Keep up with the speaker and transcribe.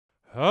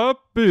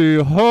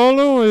Happy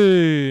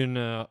Halloween!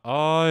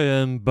 I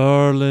am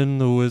Berlin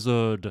the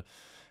Wizard,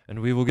 and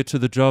we will get to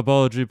the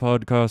Jobology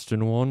podcast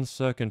in 1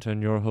 second,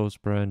 and your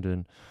host,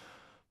 Brandon.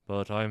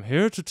 But I'm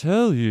here to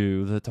tell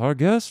you that our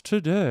guest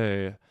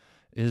today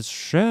is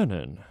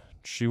Shannon.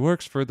 She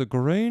works for the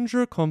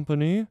Granger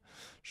Company.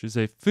 She's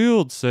a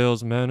field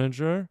sales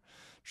manager.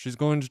 She's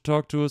going to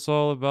talk to us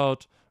all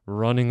about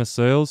running a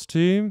sales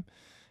team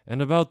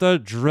and about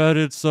that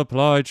dreaded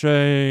supply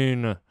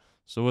chain.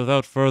 So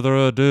without further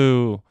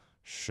ado,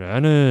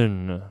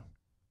 Shannon.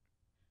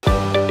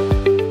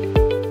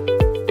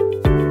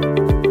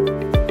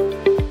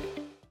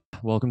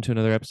 Welcome to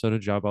another episode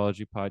of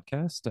Jobology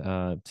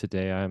Podcast.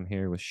 Today I'm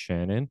here with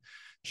Shannon.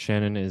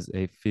 Shannon is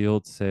a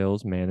field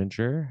sales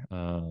manager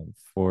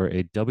for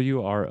a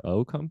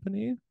WRO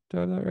company. Do I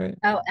have that right?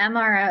 Oh,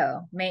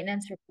 MRO,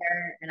 maintenance,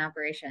 repair, and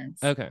operations.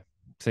 Okay.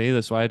 See,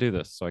 that's why I do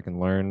this, so I can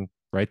learn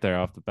right there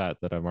off the bat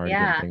that I'm already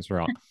getting Yeah. things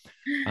wrong.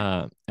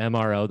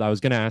 MRO, I was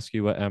going to ask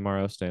you what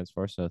MRO stands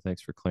for, so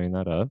thanks for clearing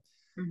that up.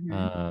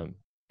 hmm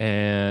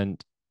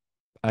And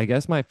I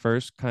guess my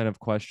first kind of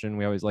question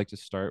we always like to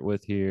start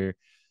with here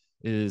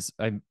is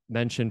I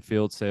mentioned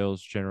field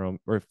sales general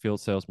or field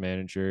sales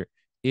manager.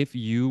 If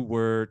you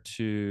were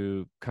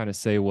to kind of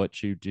say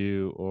what you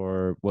do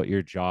or what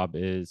your job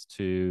is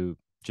to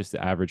just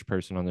the average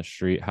person on the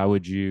street, how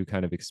would you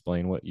kind of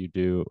explain what you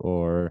do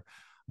or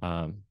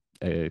um,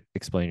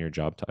 explain your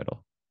job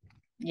title?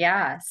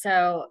 Yeah.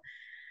 So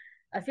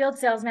a field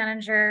sales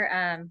manager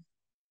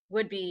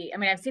would be, I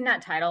mean, I've seen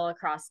that title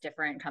across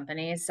different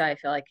companies. So I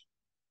feel like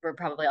we're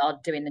probably all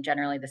doing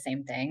generally the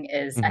same thing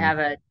is I have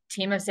Mm-hmm. a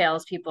team of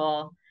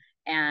salespeople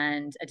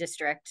and a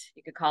district,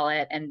 you could call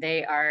it, and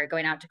they are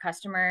going out to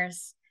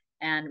customers.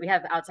 And we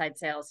have outside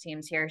sales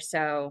teams here.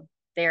 So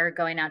they're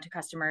going out to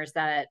customers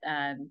that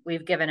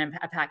we've given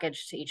a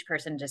package to each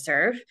person to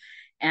serve.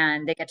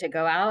 And they get to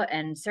go out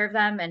and serve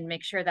them and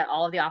make sure that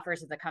all of the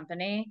offers of the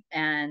company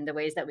and the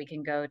ways that we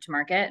can go to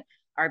market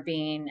are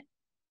being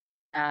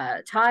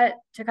taught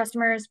to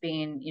customers,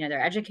 being,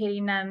 they're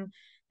educating them,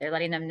 they're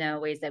letting them know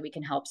ways that we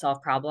can help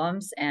solve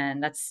problems.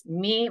 And that's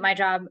me. My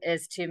job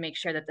is to make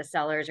sure that the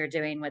sellers are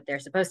doing what they're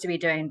supposed to be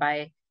doing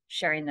by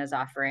sharing those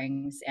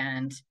offerings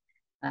and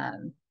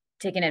um,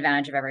 taking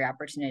advantage of every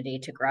opportunity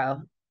to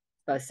grow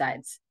both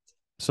sides.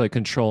 So like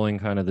controlling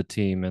kind of the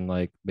team and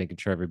like making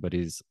sure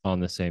everybody's on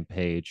the same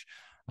page.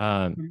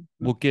 Mhm.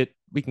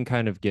 We can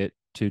kind of get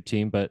to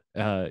team, but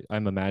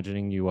I'm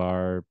imagining you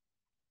are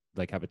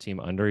like have a team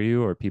under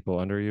you or people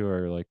under you,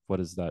 or like what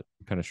does that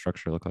kind of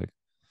structure look like?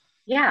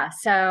 Yeah.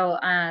 So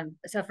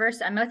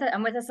first I'm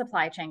with a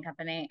supply chain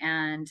company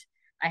and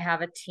I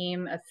have a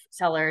team of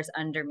sellers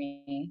under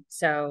me.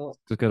 So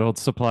The good old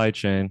supply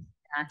chain.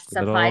 The good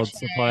supply old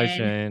supply chain.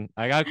 chain.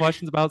 I got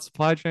questions about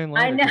supply chain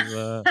I later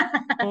know.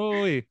 because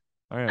holy.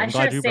 All right, I I'm should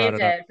glad have you brought saved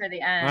it up. it for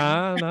the end.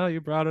 Ah, no,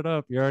 you brought it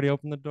up. You already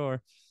opened the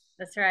door.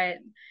 That's right.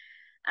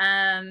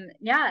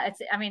 Yeah,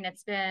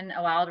 it's been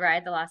a wild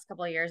ride the last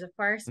couple of years, of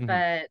course, Hmm.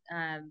 but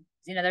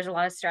there's a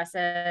lot of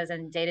stresses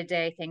and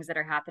day-to-day things that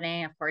are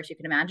happening, of course, you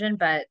can imagine,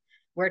 but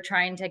we're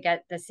trying to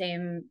get the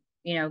same,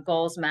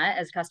 goals met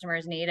as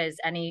customers need as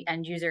any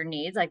end user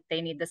needs. Like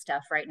they need the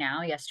stuff right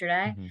now,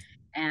 yesterday, Hmm.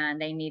 and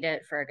they need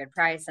it for a good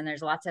price. And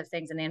there's lots of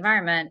things in the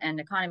environment and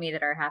economy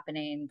that are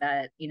happening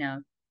that,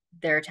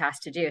 they're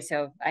tasked to do.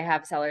 So I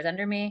have sellers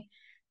under me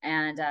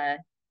and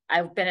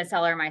I've been a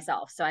seller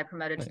myself. So I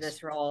promoted to Nice.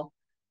 this role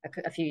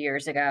a few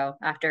years ago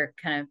after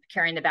kind of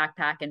carrying the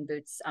backpack and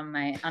boots on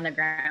the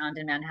ground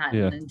in Yeah.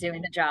 Manhattan and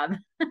doing the job.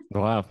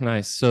 Wow,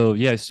 nice. So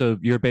yeah, so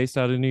you're based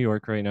out of New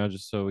York right now,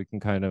 just so we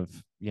can kind of,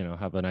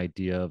 have an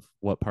idea of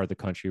what part of the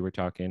country we're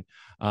talking.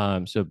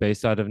 So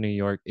based out of New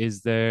York,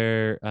 is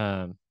there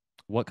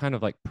what kind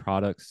of like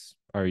products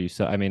are you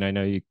I mean, I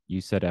know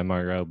you said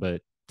MRO,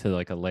 but to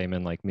like a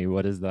layman like me,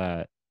 what is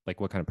that? Like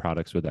what kind of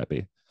products would that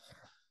be?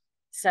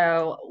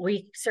 So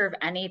we serve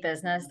any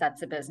business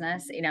that's a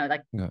business,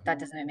 like Yeah. that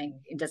does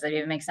it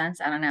even make sense?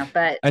 I don't know.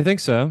 But I think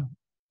so.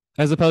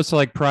 As opposed to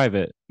like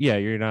private. Yeah,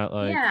 you're not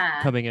like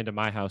yeah, coming into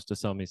my house to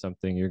sell me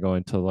something. You're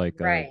going to like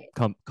a right.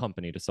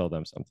 company to sell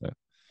them something.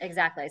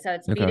 Exactly. So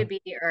it's Okay. B2B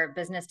or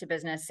business to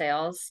business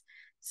sales.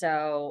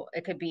 So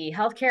it could be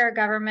healthcare,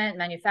 government,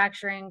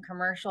 manufacturing,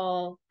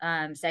 commercial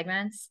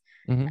segments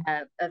Hmm.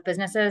 of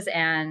businesses.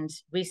 And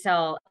we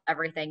sell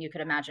everything you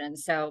could imagine.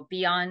 So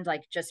beyond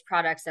like just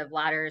products of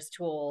ladders,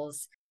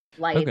 tools,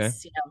 Okay.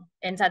 lights,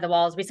 inside the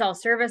walls, we sell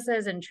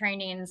services and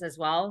trainings as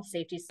well,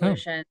 safety Oh,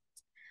 solutions,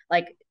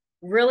 like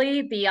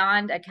really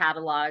beyond a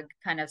catalog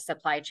kind of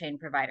supply chain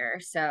provider.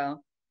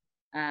 So,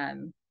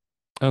 um,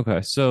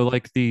 okay. So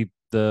like the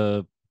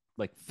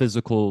like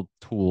physical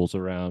tools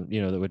around,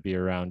 that would be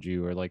around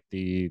you or like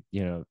the,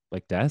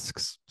 like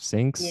desks,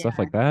 sinks, stuff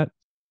yeah. like that.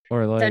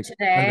 Or So like okay.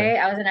 today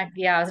I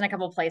was in a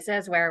couple of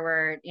places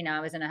where I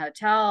was in a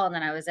hotel and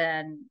then I was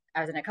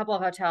in a couple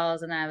of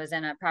hotels and then I was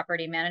in a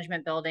property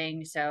management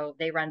building. So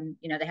they run,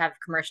 they have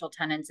commercial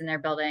tenants in their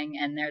building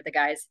and they're the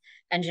guys,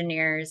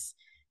 engineers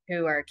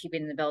who are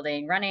keeping the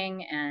building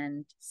running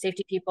and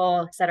safety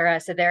people, et cetera.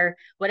 So they're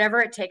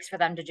whatever it takes for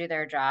them to do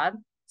their job.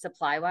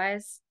 supply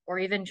wise, or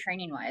even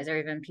training wise, or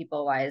even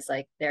people wise.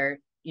 Like they're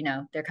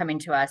coming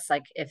to us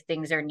like if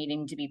things are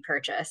needing to be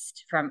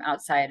purchased from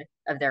outside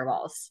of their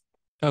walls.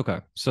 Okay.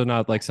 So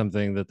not like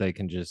something that they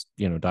can just,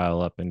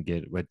 dial up and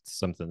get with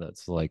something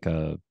that's like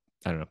a,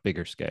 I don't know,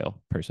 bigger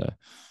scale per se.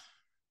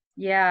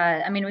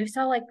 Yeah, I mean, we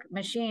sell like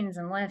machines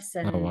and lifts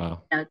Oh, and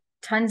wow.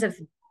 tons of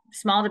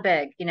small to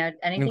big,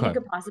 anything you Okay.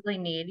 could possibly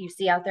need, you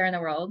see out there in the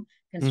world,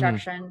 Hmm.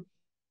 construction,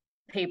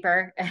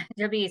 paper. It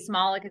could be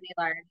small, it could be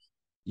large.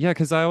 Yeah,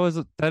 because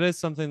that is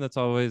something I've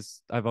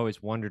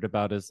always wondered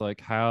about is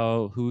like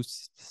who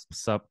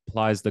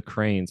supplies the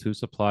cranes, who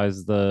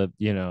supplies the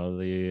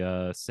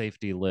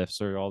safety lifts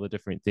or all the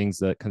different things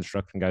that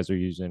construction guys are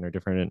using or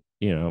different,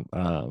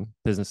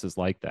 businesses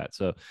like that.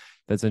 So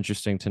that's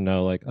interesting to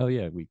know, like, oh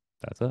yeah,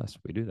 that's us.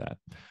 We do that.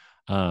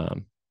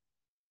 Um,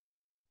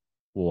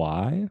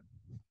 why?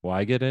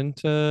 Why get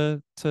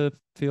into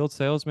field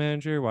sales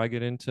manager? Why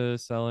get into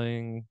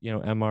selling,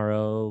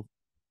 MRO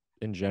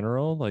in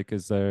general? Like,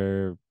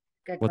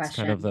 Good what's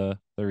kind of question.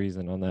 the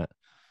reason on that?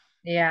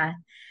 Yeah,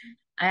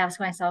 I ask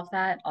myself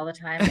that all the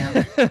time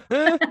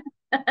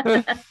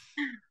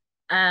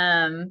now.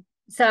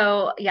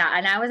 So yeah,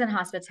 and I was in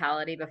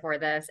hospitality before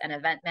this and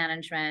event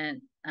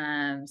management.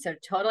 So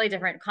totally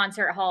different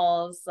concert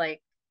halls,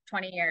 like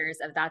 20 years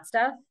of that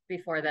stuff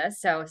before this.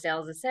 So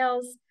sales is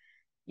sales.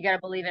 You got to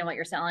believe in what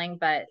you're selling,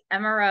 but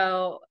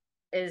MRO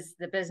is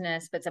the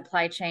business, but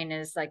supply chain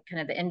is like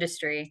kind of the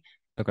industry.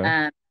 Okay.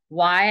 Um,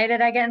 why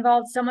did I get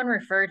involved? Someone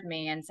referred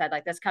me and said,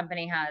 like, this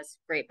company has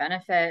great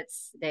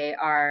benefits. They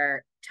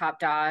are top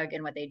dog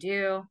in what they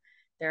do.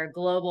 They're a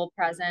global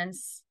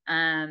presence.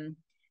 And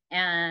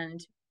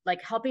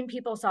like helping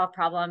people solve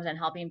problems and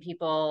helping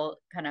people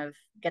kind of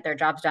get their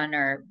jobs done,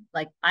 or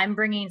like I'm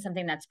bringing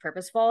something that's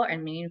purposeful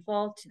and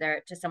meaningful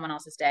to someone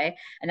else's day,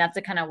 and that's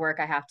the kind of work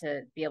I have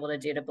to be able to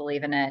do to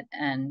believe in it.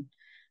 And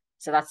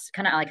so that's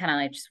kind of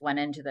like just went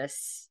into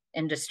this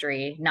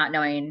industry not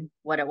knowing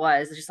what it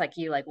was. It's just like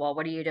you, like, well,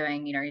 what are you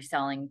doing? Are you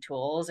selling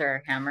tools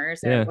or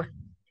hammers or Yeah.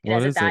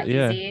 What is it is it? that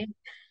Yeah. easy?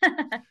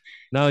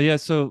 No, yeah.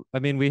 So, I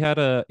mean, we had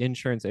a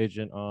insurance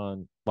agent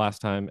on last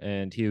time,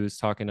 and he was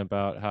talking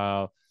about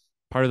how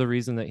part of the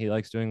reason that he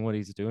likes doing what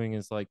he's doing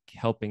is like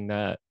helping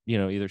that,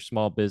 either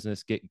small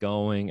business get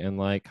going and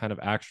like kind of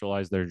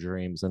actualize their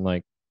dreams and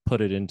like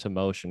put it into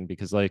motion.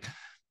 Because, like,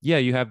 yeah,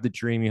 you have the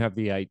dream, you have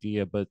the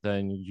idea, but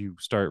then you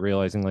start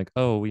realizing, like,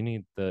 oh, we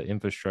need the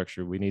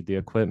infrastructure, we need the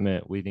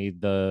equipment, we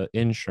need the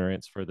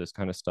insurance for this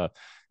kind of stuff.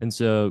 And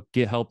so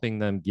helping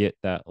them get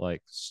that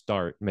like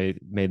start made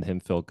him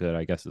feel good,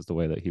 I guess is the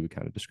way that he would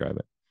kind of describe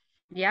it.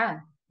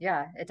 Yeah,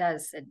 yeah, it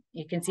does.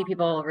 You can see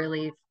people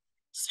really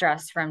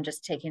stress from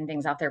just taking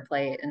things off their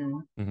plate,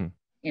 and Hmm.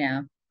 you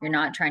know, you're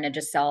not trying to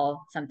just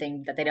sell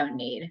something that they don't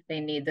need. They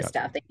need the Gotcha.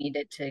 stuff. They need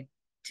it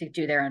to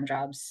do their own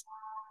jobs.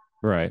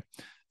 Right.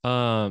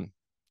 Um,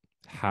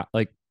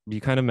 like you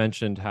kind of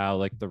mentioned how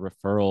like the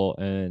referral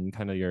and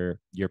kind of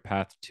your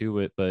path to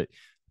it, but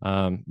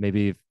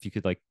maybe if you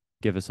could like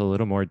give us a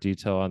little more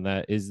detail on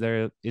that. Is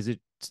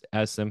it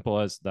as simple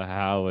as the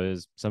how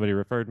is somebody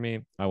referred me,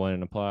 I went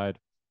and applied,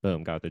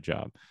 boom, got the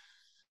job?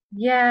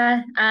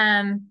 Yeah.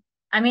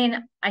 I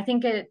mean, I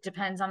think it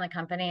depends on the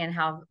company and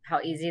how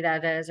easy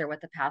that is or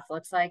what the path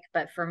looks like.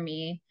 But for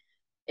me,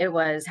 it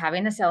was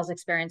having the sales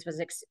experience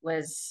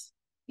was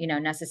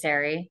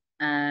necessary.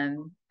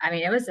 I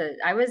mean,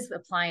 I was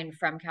applying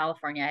from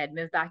California. I had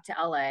moved back to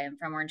LA. I'm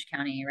from Orange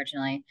County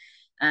originally.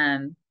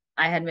 I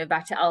had moved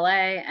back to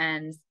LA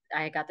and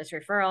I got this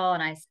referral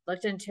and I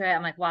looked into it.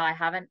 I'm like, wow, I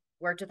haven't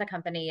worked with a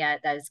company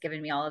yet that has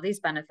given me all of these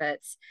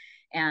benefits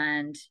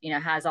and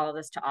has all of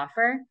this to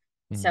offer.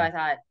 So Hmm. I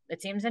thought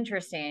it seems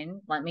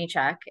interesting. Let me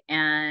check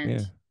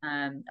and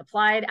Yeah.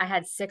 applied. I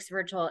had 6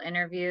 virtual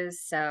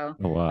interviews. So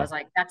Oh, I was wow.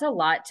 like, that's a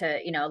lot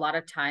a lot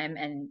of time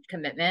and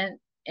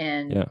commitment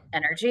and Yeah.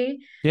 energy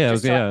Yeah, it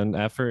was, just to like yeah, an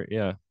effort.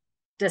 Yeah.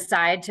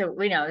 decide to,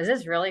 is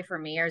this really for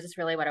me or is this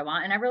really what I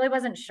want? And I really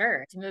wasn't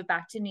sure to move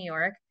back to New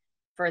York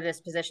for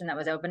this position that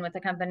was open with the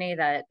company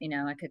that,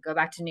 I could go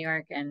back to New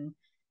York, and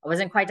I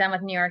wasn't quite done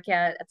with New York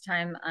yet at the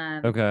time.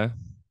 Okay.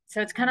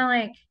 So it's kind of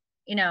like,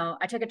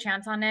 I took a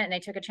chance on it and they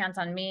took a chance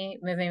on me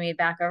moving me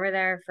back over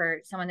there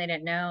for someone they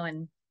didn't know.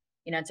 And,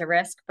 it's a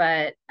risk,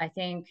 but I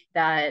think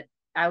that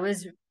I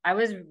was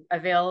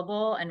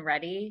available and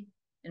ready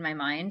in my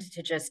mind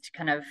to just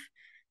kind of,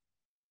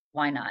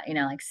 why not,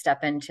 like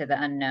step into the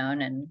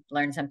unknown and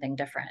learn something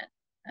different.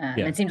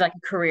 Yeah. It seems like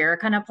a career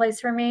kind of place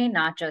for me,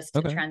 not just a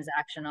Okay.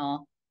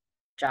 transactional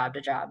job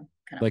to job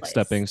kind of Like place.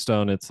 stepping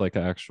stone, it's like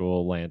an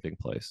actual landing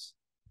place.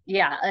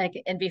 Yeah, like,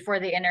 and before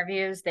the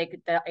interviews, the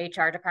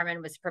HR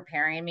department was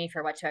preparing me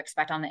for what to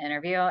expect on the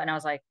interview, and I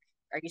was like,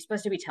 "Are you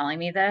supposed to be telling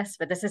me this?"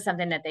 But this is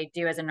something that they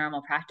do as a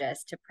normal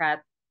practice to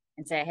prep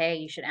and say, "Hey,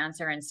 you should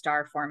answer in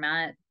star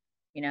format.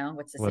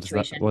 What's the What is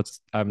that? situation?"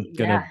 You're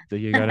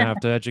gonna Yeah. have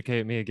to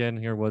educate me again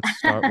here. What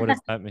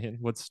does that mean?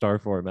 What's star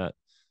format?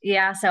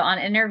 Yeah, so on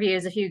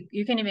interviews, if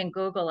you can even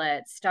Google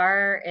it,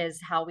 STAR is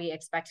how we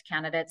expect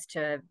candidates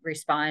to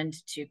respond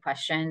to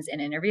questions in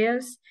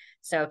interviews.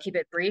 So keep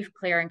it brief,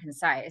 clear, and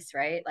concise,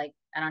 right? Like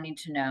I don't need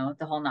to know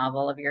the whole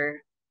novel of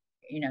your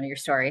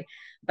story.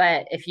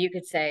 But if you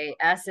could say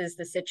S is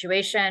the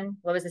situation,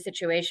 what was the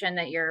situation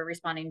that you're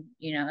responding,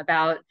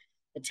 about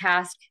the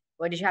task,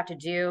 what did you have to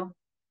do?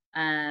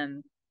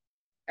 Um,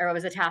 or what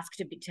was the task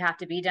to have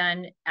to be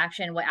done,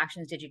 action, what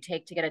actions did you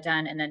take to get it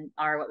done, and then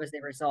R, what was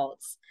the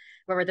results,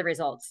 what were the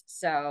results.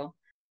 So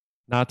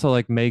Not to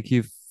like make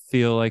you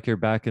feel like you're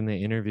back in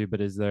the interview,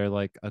 but is there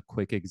like a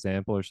quick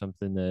example or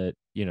something that,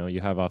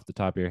 you have off the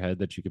top of your head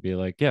that you could be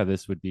like, yeah,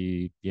 this would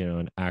be,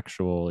 an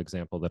actual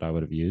example that I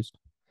would have used?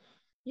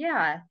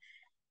 yeah,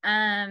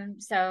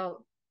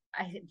 so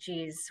I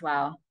geez,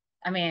 wow,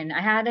 I mean,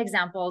 I had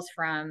examples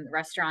from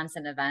restaurants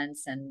and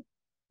events and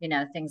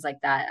things like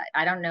that.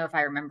 I don't know if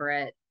I remember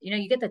it.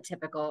 You get the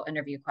typical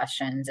interview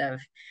questions of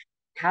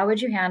how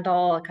would you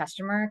handle a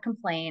customer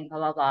complaint, blah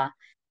blah blah.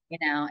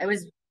 It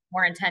was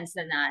more intense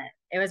than that.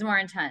 It was more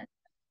intense.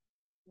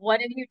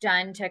 What have you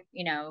done to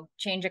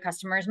change a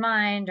customer's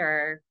mind,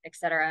 or et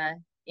cetera?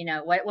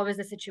 What was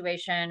the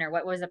situation, or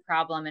what was the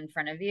problem in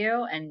front of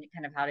you, and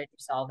kind of how did you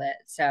solve it?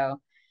 So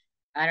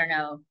I don't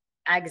know,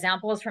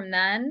 examples from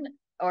then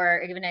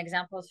or even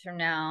examples from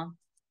now.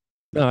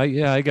 No,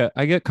 yeah, I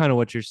get kind of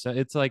what you're saying.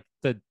 It's like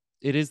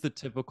it is the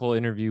typical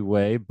interview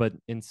way, but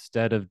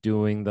instead of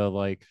doing the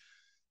like,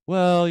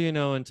 well,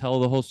 and tell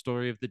the whole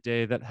story of the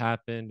day that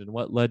happened and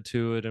what led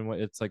to it and what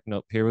it's like,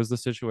 nope, here was the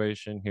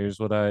situation. Here's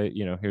what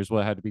here's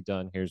what had to be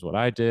done. Here's what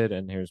I did,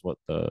 and here's what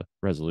the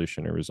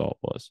resolution or result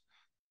was.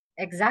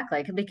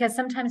 Exactly, because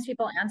sometimes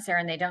people answer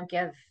and they don't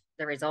give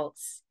the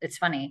results. It's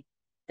funny.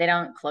 They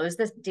don't close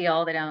this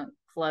deal. They don't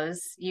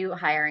close you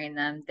hiring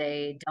them.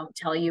 They don't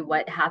tell you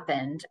what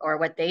happened or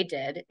what they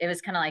did. It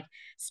was kind of like,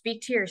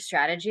 speak to your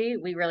strategy.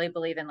 We really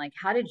believe in, like,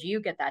 how did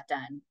you get that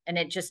done? And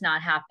it just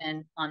not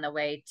happen on the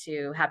way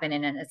to happen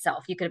in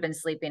itself. You could have been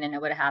sleeping and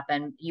it would have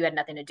happened. You had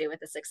nothing to do with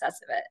the success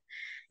of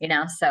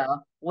it. So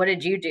what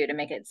did you do to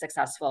make it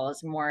successful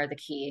is more the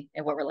key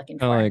in what we're looking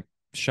Kind of for. like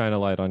shine a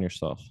light on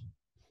yourself.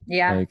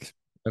 Yeah. Like,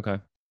 okay,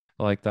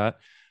 I like that.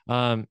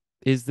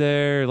 Is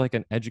there like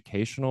an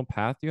educational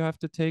path you have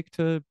to take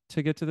to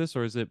get to this,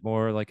 or is it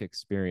more like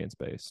experience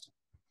based?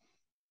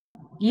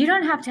 You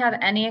don't have to have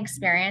any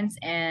experience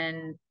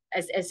in,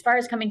 as far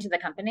as coming to the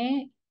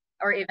company,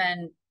 or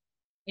even,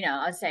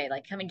 I'd say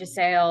like coming to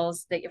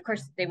sales. They, of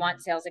course, they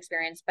want sales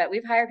experience, but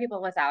we've hired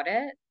people without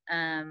it.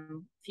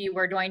 If you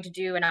were going to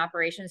do an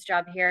operations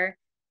job here,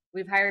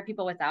 we've hired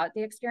people without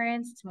the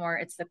experience.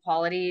 It's the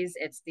qualities,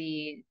 it's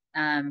the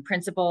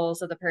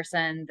principles of the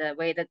person, the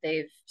way that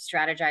they've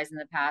strategized in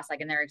the past, like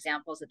in their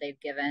examples that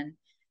they've given.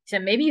 So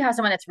maybe you have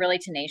someone that's really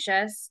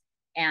tenacious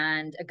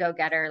and a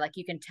go-getter, like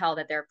you can tell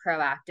that they're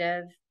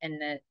proactive in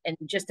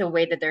just the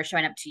way that they're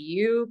showing up to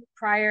you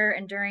prior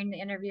and during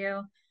the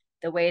interview,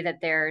 the way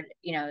that their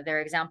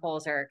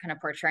examples are kind of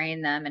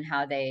portraying them and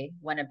how they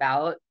went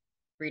about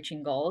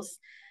reaching goals.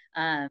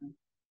 um,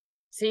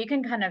 so you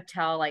can kind of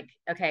tell, like,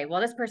 okay,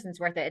 well, this person's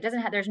worth it. It doesn't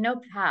have, there's no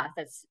path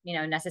that's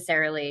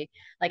necessarily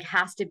like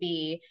has to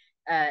be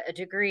a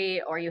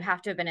degree, or you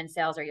have to have been in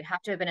sales, or you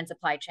have to have been in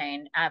supply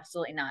chain.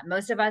 Absolutely not.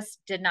 Most of us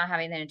did not have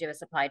anything to do with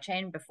supply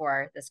chain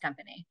before this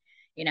company,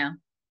 you know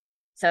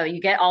so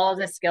you get all of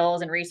the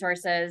skills and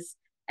resources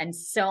and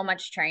so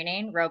much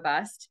training,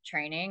 robust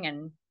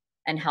training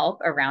and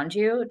help around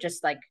you,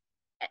 just like,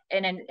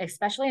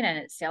 especially in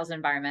a sales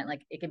environment,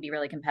 like it can be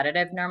really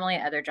competitive normally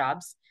at other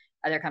jobs,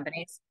 other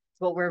companies.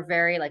 But we're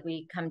very, like,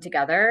 we come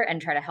together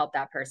and try to help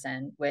that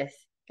person with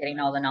getting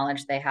all the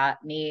knowledge they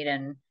need,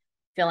 and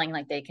feeling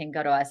like they can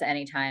go to us at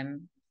any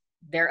time.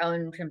 Their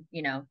own,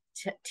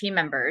 team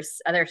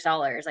members, other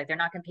sellers, like they're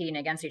not competing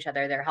against each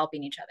other, they're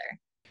helping each other.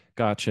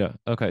 Gotcha.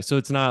 Okay. So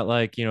it's not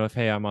like, if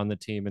hey, I'm on the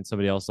team and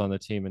somebody else on the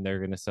team and they're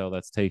gonna sell,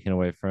 that's taken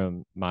away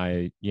from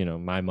my,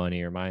 my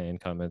money or my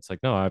income. It's like,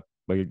 no,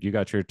 well, you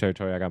got your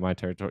territory, I got my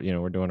territory,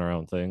 we're doing our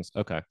own things.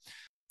 Okay.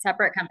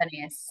 Separate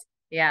companies.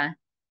 Yeah.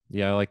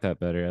 Yeah, I like that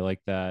better. I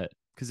like that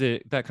because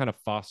that kind of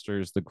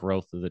fosters the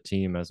growth of the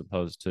team as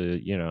opposed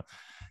to,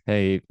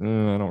 hey, I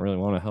don't really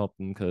want to help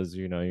them because,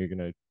 you're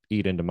gonna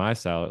eat into my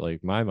salary,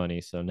 like my money.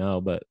 So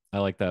no, but I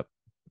like that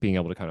being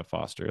able to kind of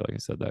foster, like I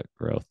said, that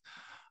growth.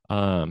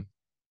 Um,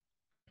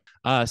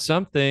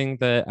 Something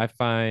that I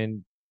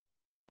find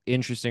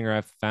interesting or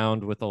I've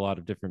found with a lot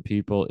of different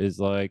people is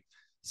like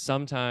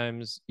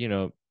sometimes,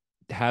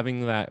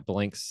 having that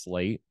blank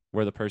slate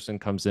where the person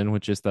comes in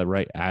with just the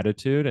right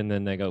attitude and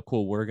then they go,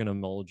 cool, we're going to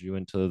mold you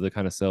into the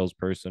kind of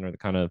salesperson or the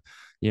kind of,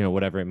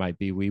 whatever it might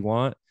be we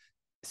want,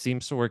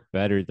 seems to work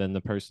better than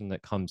the person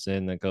that comes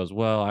in that goes,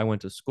 well, I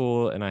went to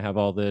school and I have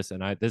all this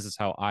and this is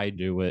how I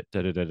do it.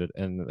 Da, da, da, da.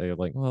 And they're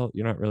like, well,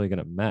 you're not really going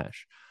to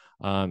mesh.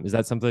 Is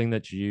that something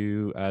that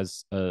you,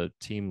 as a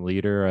team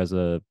leader, as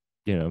a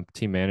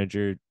team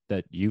manager,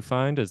 that you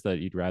find is that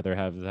you'd rather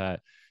have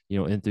that,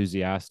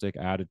 enthusiastic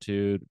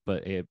attitude,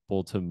 but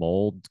able to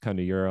mold kind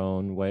of your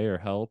own way or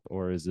help?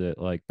 Or is it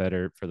like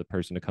better for the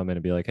person to come in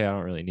and be like, hey, I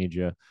don't really need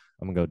you.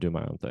 I'm gonna go do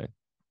my own thing?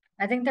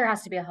 I think there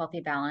has to be a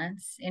healthy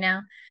balance, you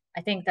know?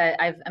 I think that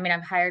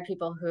I've hired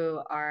people who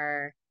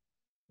are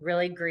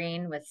really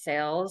green with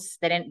sales.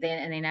 And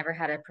they never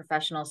had a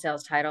professional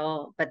sales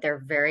title, but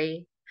they're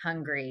very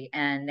hungry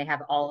and they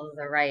have all of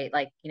the right,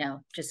 like,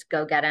 just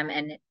go get them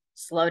and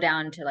slow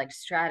down to like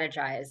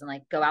strategize and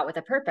like go out with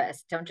a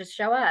purpose. Don't just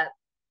show up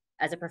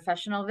as a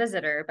professional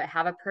visitor, but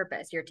have a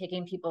purpose. You're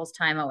taking people's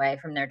time away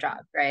from their job,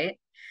 right?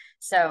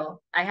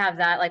 So I have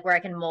that like where I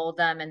can mold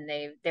them and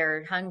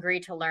they're hungry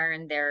to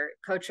learn, they're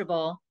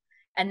coachable.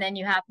 And then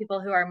you have people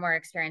who are more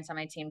experienced on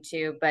my team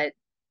too, but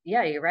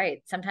yeah, you're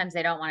right. Sometimes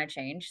they don't want to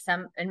change.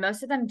 And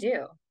most of them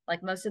do.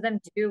 Like most of them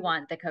do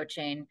want the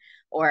coaching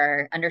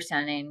or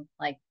understanding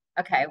like,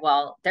 okay,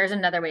 well, there's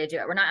another way to do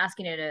it. We're not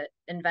asking you to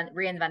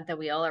reinvent the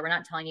wheel, or we're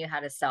not telling you how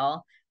to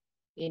sell,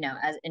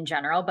 as in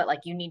general, but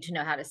like you need to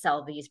know how to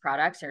sell these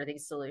products or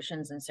these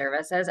solutions and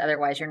services.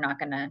 Otherwise, you're not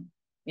going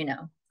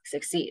to,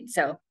 succeed.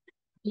 So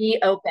be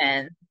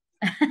open.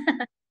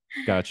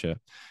 Gotcha.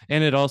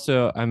 And it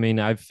also, I mean,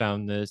 I've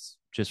found this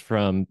just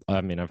from, I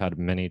mean, I've had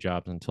many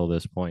jobs until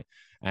this point.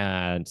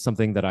 And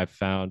something that I've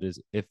found is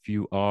if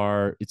you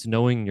are, it's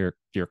knowing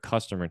your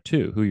customer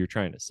too, who you're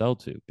trying to sell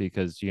to,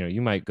 because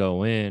you might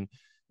go in,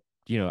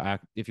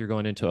 if you're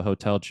going into a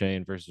hotel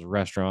chain versus a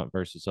restaurant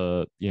versus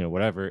a,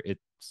 whatever,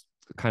 it's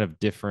kind of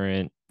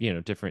different,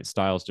 different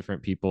styles,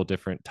 different people,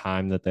 different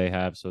time that they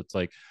have. So it's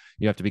like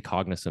you have to be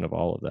cognizant of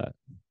all of that.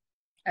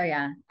 Oh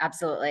yeah,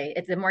 absolutely.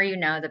 It's the more you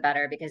know, the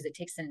better, because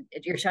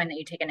you're showing that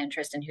you take an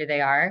interest in who they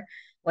are,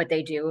 what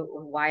they do,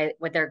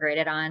 what they're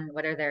graded on,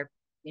 what are their,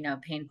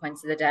 pain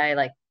points of the day.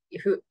 Like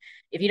who,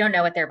 if you don't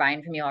know what they're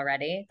buying from you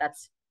already,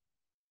 that's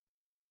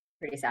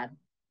pretty sad.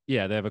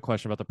 Yeah, they have a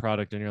question about the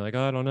product and you're like,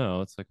 oh, I don't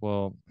know. It's like,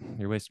 well,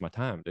 you're wasting my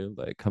time, dude.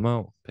 Like, come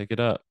on, pick it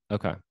up.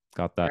 Okay,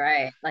 got that.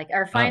 Right. Like,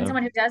 or find Uh,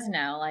 someone who does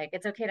know. Like,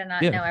 it's okay to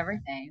not yeah, know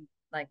everything.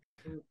 Like,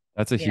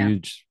 that's a you know,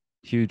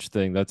 huge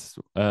thing. That's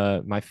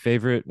my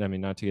favorite. I mean,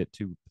 not to get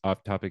too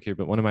off topic here,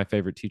 but one of my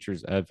favorite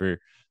teachers ever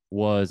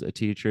was a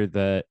teacher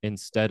that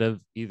instead of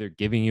either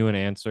giving you an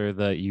answer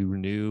that you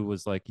knew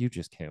was like, you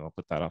just came up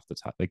with that off the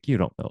top, like you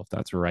don't know if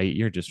that's right,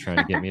 you're just trying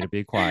to get me to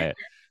be quiet.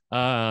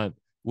 Uh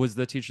was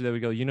the teacher that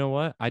would go, you know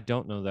what? I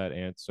don't know that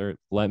answer.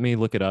 Let me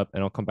look it up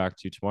and I'll come back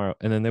to you tomorrow.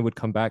 And then they would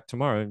come back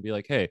tomorrow and be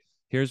like, hey,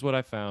 here's what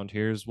I found.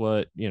 Here's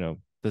what, this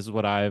is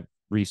what I've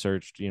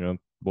researched,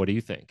 what do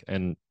you think?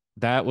 And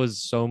that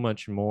was so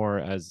much more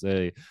as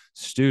a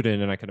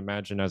student. And I could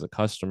imagine as a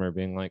customer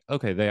being like,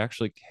 okay, they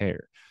actually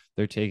care.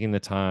 They're taking the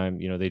time,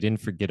 they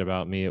didn't forget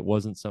about me. It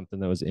wasn't something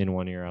that was in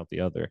one ear out the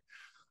other.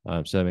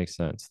 So that makes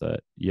sense that,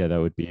 yeah, that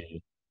would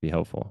be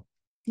helpful.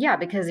 yeah,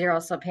 because you're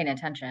also paying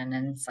attention,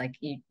 and it's like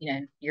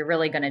you're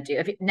really going to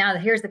do. Now,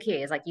 here's the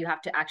key: is like you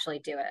have to actually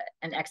do it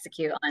and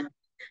execute on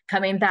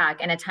coming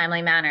back in a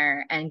timely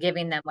manner and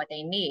giving them what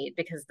they need.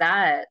 Because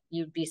that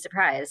you'd be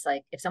surprised,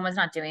 like if someone's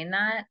not doing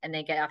that and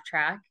they get off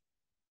track,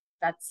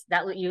 that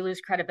you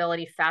lose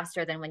credibility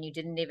faster than when you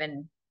didn't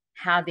even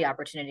have the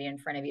opportunity in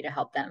front of you to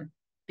help them,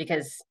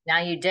 because now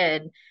you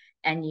did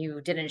and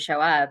you didn't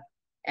show up,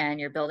 and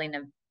you're building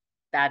a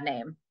bad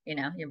name.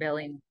 You're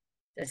building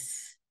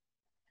this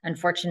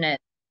unfortunate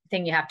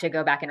thing you have to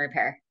go back and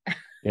repair.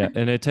 Yeah.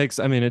 And it takes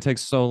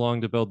so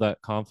long to build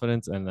that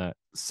confidence and that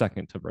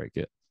second to break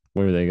it,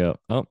 where they go,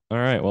 oh, all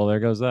right, well, there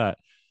goes that.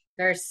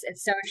 It's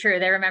so true.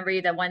 They remember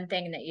you the one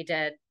thing that you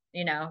did,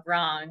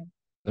 wrong.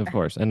 Of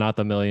course, and not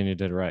the million you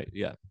did right.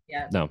 Yeah.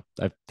 Yeah. No,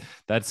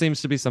 that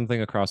seems to be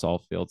something across all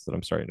fields that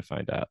I'm starting to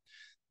find out.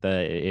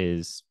 That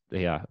is,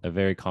 yeah, a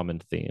very common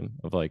theme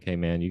of like, hey,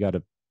 man, you got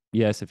to,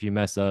 yes, if you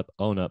mess up,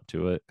 own up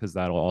to it, because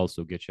that'll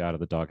also get you out of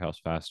the doghouse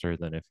faster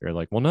than if you're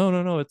like, well, no,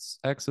 no, no, it's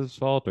X's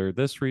fault or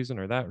this reason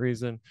or that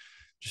reason.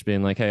 Just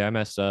being like, hey, I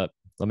messed up.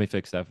 Let me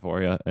fix that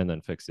for you and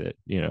then fix it.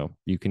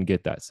 You can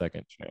get that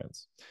second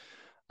chance.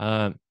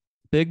 Um,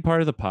 Big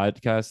part of the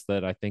podcast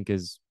that I think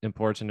is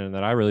important and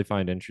that I really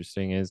find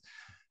interesting is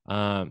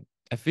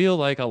I feel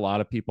like a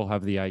lot of people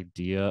have the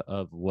idea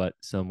of what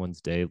someone's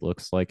day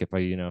looks like. If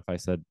I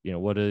said,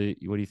 what do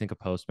you think a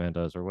postman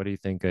does, or what do you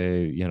think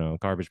a,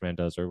 garbage man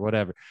does, or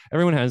whatever,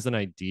 everyone has an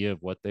idea of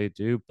what they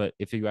do. But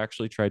if you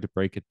actually try to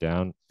break it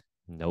down,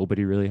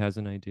 nobody really has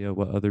an idea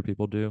what other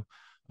people do.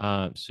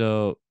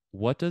 So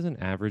what does an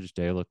average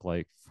day look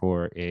like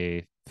for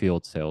a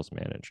field sales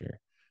manager?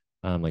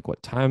 Like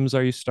what times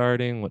are you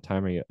starting? What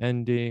time are you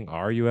ending?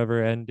 Are you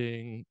ever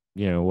ending?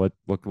 What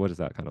does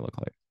that kind of look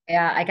like?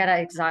 Yeah, I got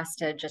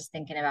exhausted just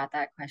thinking about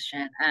that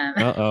question.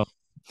 Uh-oh.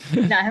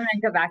 Now I'm gonna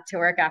go back to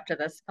work after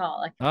this call.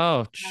 Like,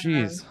 Oh, um,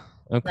 jeez.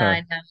 no, Okay. I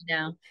know,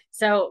 no.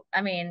 So,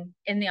 I mean,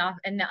 in the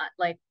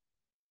like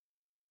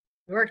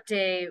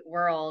workday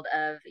world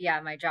of, yeah,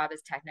 my job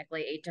is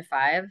technically 8 to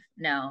 5.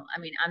 No, I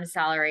mean, I'm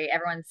salary.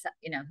 Everyone's,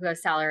 who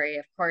has salary,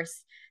 of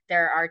course,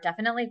 there are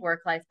definitely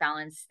work-life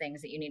balance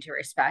things that you need to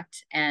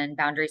respect and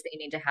boundaries that you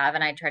need to have.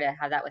 And I try to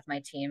have that with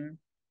my team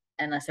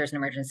unless there's an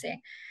emergency.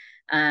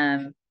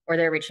 or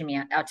they're reaching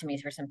me out to me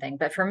for something.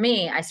 But for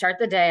me, I start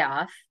the day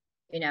off,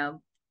 you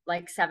know,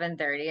 like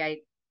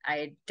 7:30.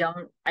 I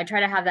don't I try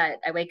to have that.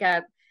 I wake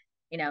up,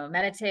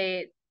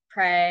 meditate,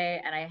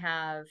 pray, and I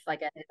have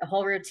like a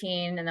whole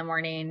routine in the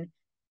morning.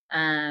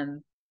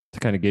 Um, To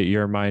kind of get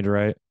your mind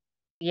right.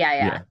 yeah,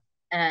 yeah. Yeah.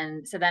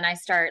 And so then I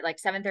start like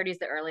 7:30 is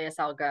the earliest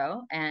I'll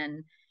go,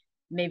 and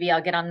maybe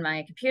I'll get on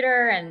my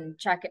computer and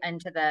check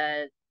into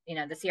the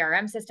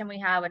CRM system we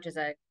have, which is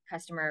a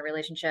customer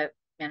relationship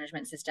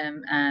management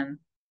system.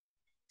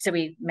 So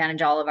we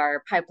manage all of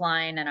our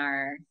pipeline and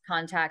our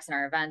contacts and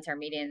our events, our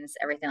meetings,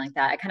 everything like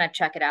that. I kind of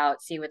check it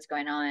out, see what's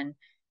going on,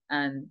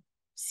 um,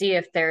 see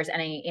if there's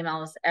any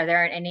emails. Are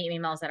there any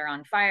emails that are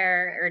on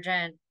fire,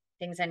 urgent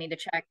things I need to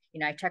check?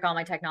 I check all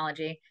my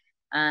technology.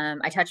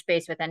 I touch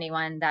base with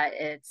anyone that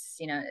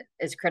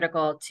is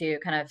critical to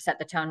kind of set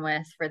the tone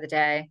with for the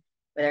day,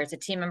 whether it's a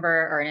team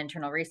member or an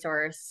internal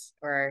resource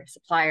or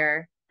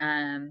supplier.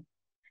 And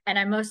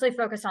I'm mostly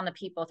focused on the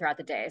people throughout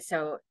the day.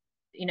 So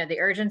the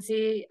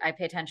urgency I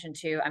pay attention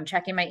to. I'm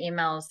checking my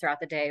emails throughout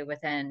the day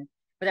whether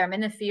I'm in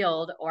the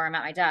field or I'm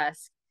at my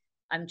desk.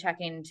 I'm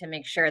checking to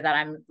make sure that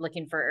I'm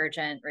looking for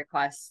urgent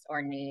requests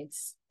or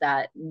needs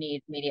that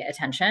need immediate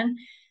attention.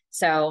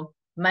 So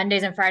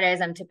Mondays and Fridays,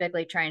 I'm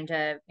typically trying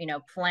to,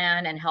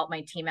 plan and help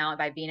my team out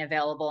by being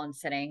available and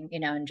sitting,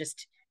 and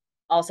just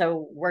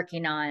also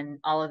working on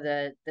all of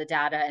the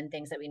data and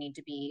things that we need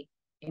to be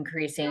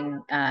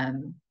increasing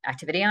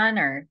activity on,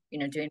 or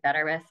doing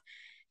better with.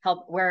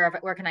 Help where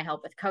can I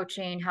help with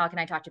coaching? How can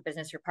I talk to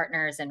business or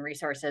partners and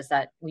resources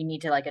that we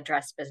need to like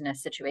address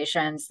business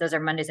situations? Those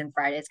are Mondays and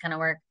Fridays kind of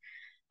work.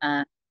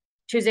 uh,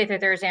 Tuesday through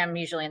Thursday, I'm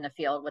usually in the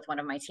field with one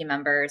of my team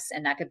members,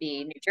 and that could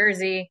be New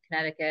Jersey,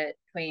 Connecticut,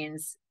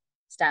 Queens,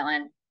 Staten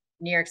Island,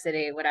 New York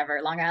City,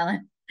 whatever, Long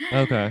Island.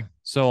 Okay.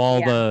 So all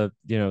Yeah,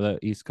 the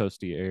East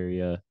Coasty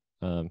area.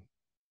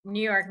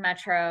 New York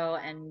Metro,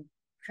 and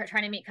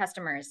trying to meet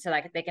customers so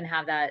like they can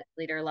have that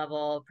leader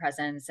level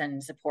presence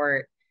and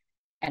support.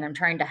 And I'm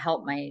trying to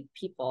help my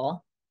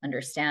people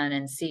understand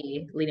and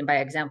see, leading by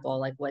example,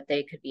 like what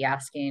they could be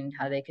asking,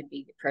 how they could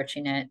be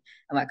approaching it,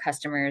 and what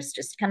customers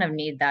just kind of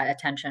need that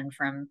attention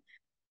from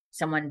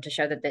someone to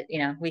show that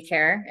we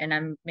care. And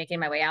I'm making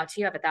my way out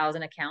to you. I have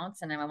 1,000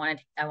 accounts, and I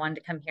wanted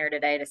to come here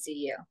today to see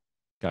you.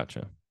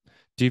 Gotcha.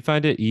 Do you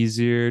find it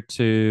easier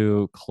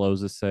to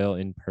close a sale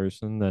in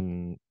person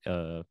than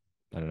I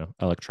don't know,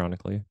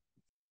 electronically?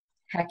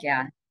 Heck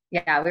yeah.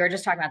 Yeah, we were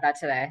just talking about that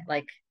today.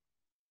 Like,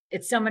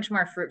 it's so much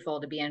more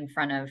fruitful to be in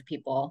front of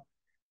people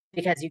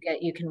because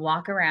you can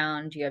walk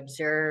around, you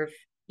observe,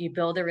 you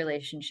build a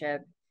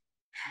relationship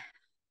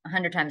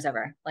 100 times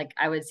over. Like,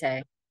 I would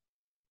say,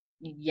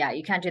 yeah,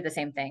 you can't do the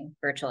same thing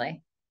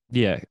virtually.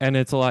 Yeah, and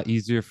it's a lot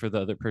easier for the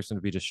other person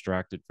to be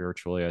distracted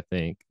virtually, I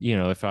think.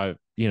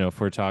 If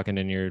we're talking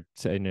and you're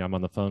saying I'm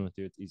on the phone with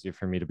you, it's easier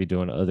for me to be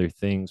doing other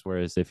things.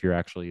 Whereas if you're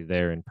actually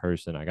there in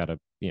person, I gotta,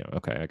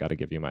 okay, I gotta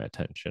give you my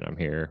attention. I'm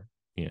here,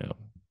 a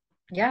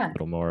Yeah.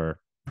 little more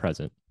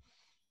present.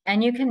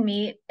 And you can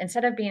meet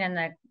instead of being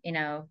in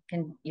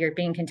you're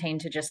being contained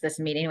to just this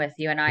meeting with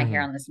you and I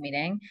here Hmm. on this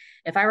meeting.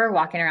 If I were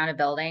walking around a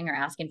building or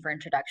asking for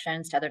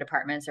introductions to other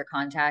departments or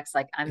contacts,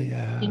 like I'm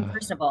being Yeah.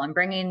 personable, I'm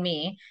bringing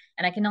me,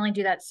 and I can only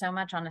do that so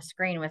much on a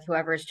screen with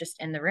whoever's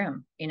just in the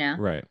room.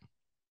 Right.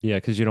 Yeah,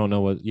 because you don't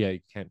know what. Yeah,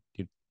 you can't.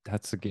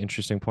 That's an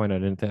interesting point.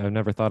 I've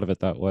never thought of it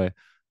that way.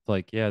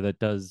 Like, yeah, that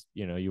does.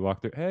 You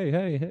walk through. Hey,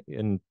 hey, hey,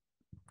 and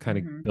kind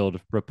of Hmm.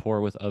 build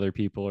rapport with other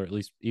people, or at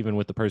least even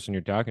with the person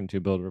you're talking to,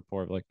 build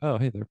rapport of like, oh,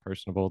 hey, they're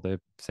personable. They're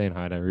saying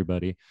hi to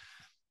everybody.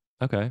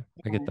 Okay,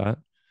 I get Yeah. that.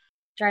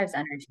 Drives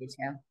energy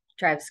too.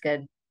 Drives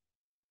good,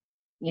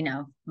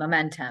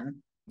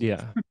 momentum.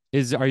 Yeah.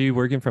 Are you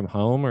working from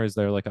home, or is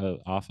there like a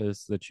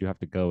office that you have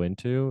to go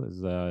into?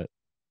 Is that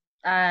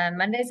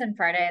Mondays and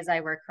Fridays I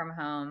work from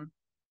home,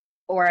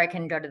 or I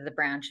can go to the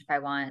branch if I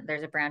want.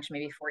 There's a branch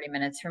maybe 40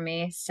 minutes from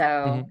me. So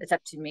Mhm. it's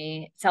up to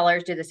me.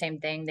 Sellers do the same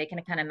thing. They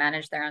can kind of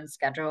manage their own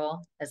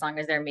schedule as long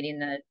as they're meeting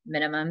the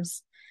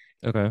minimums.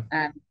 Okay.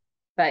 Um,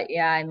 but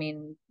yeah, I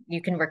mean,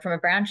 you can work from a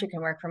branch, you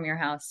can work from your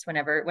house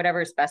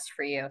whatever is best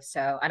for you.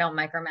 So I don't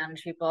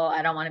micromanage people.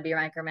 I don't want to be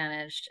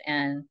micromanaged.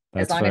 And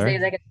as That's long as fair.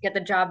 they get the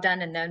job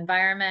done in the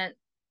environment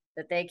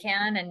that they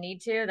can and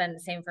need to, then the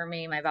same for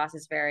me. My boss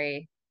is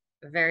very,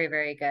 very,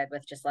 very good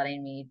with just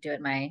letting me do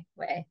it my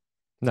way.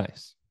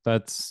 Nice.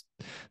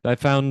 I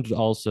found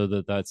also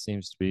that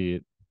seems to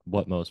be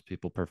what most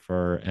people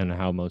prefer and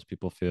how most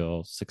people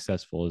feel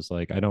successful is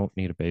like, I don't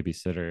need a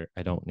babysitter.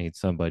 I don't need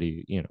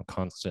somebody,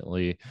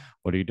 constantly,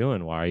 what are you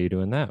doing? Why are you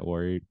doing that? Where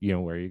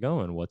are you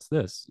going? What's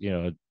this?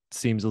 It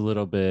seems a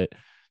little bit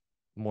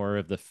more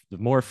of the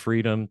more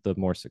freedom, the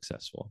more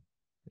successful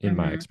in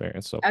my Hmm.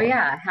 experience so Oh far.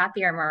 yeah,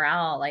 happier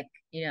morale, like,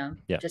 Yeah.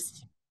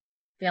 just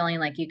feeling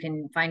like you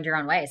can find your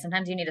own way.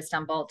 Sometimes you need to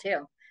stumble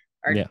too,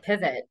 or Yeah.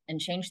 pivot and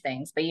change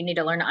things, but you need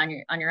to learn on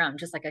your own,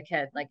 just like a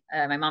kid. Like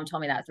my mom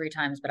told me that 3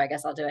 times, but I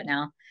guess I'll do it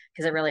now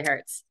because it really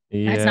hurts.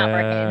 It's not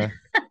working.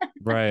 Yeah.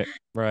 Right,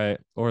 right.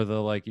 Or the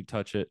like, you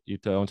touch it, you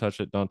don't touch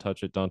it, don't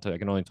touch it, don't touch. I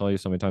can only tell you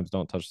so many times,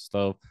 don't touch the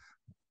stove.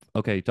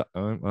 Okay.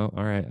 Well,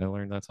 all right. I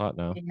learned that's hot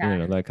now.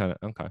 Yeah. That kind of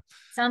okay.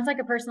 Sounds like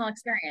a personal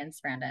experience,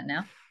 Brandon.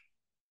 No?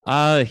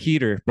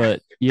 Heater,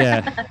 but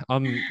yeah,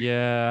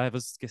 yeah, I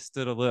was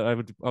stood a little. I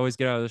would always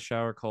get out of the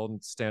shower cold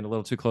and stand a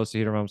little too close to the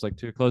heater. Mom was like,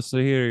 "Too close to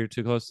the heater. You're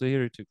too close to the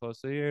heater. Too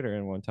close to the heater."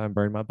 And one time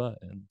burned my butt,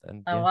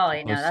 and Oh, yeah, well,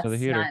 too close to the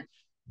that's heater. not,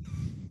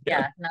 Yeah,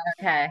 yeah, not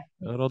okay.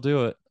 that'll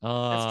do it.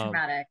 That's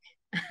traumatic.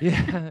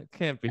 Yeah, it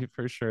can't be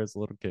for sure as a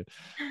little kid,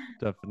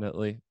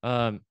 definitely.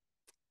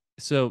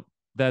 So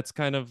that's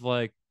kind of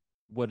like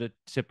what a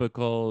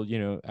typical,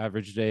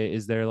 average day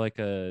is. There like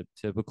a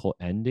typical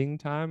ending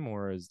time,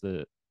 or is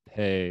the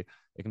hey,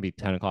 it can be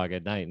 10 o'clock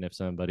at night, and if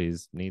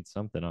somebody's needs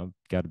something, I've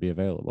got to be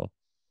available.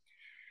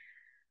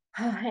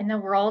 In the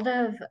world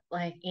of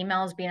like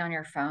emails being on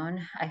your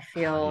phone, I Oh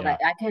feel yeah.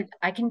 that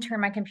I can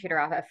turn my computer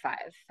off at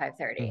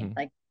 5:30. Hmm.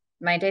 Like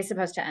my day's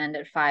supposed to end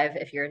at 5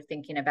 if you're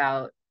thinking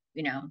about,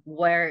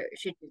 where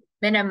should you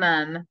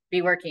minimum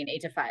be working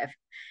 8 to 5.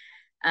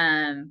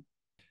 Um,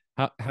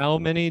 How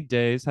many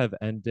days have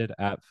ended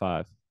at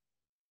 5?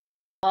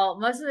 well,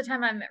 most of the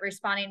time I'm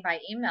responding by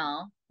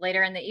email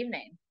later in the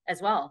evening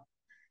as well,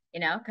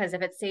 because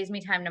if it saves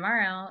me time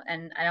tomorrow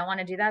and I don't want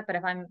to do that, but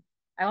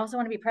I also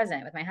want to be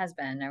present with my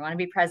husband. I want to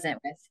be present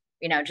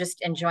with,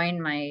 just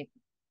enjoying my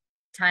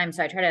time.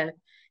 So I try to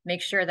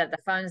make sure that the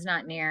phone's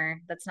not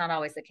near. That's not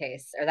always the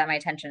case, or that my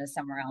attention is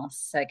somewhere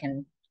else.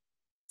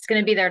 It's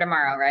going to be there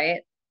tomorrow,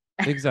 right?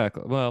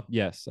 Exactly. Well,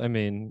 yes. I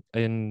mean,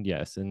 in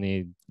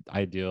the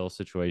ideal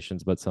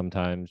situations, but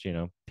sometimes,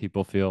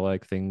 people feel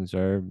like things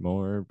are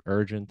more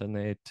urgent than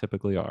they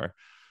typically are,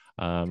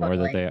 or that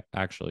Totally. they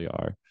actually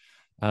are.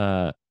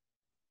 Uh,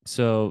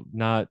 so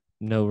not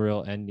no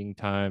real ending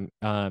time.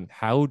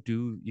 How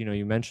do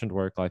you mentioned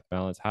work-life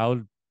balance?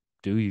 How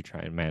do you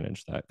try and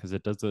manage that? Because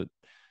it doesn't,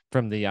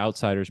 from the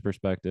outsider's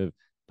perspective,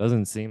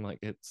 doesn't seem like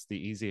it's the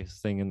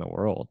easiest thing in the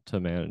world to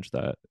manage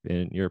that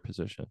in your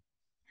position.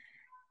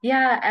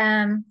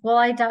 Yeah, well,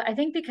 I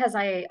think because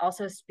I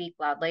also speak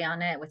loudly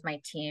on it with my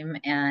team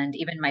and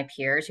even my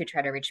peers who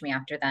try to reach me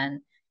after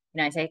then,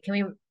 I say,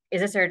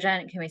 is this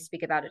urgent? Can we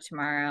speak about it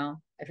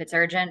tomorrow? If it's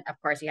urgent, of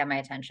course you have my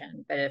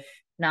attention. But if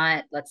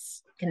not,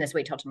 can this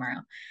wait till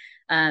tomorrow?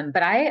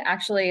 But I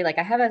actually like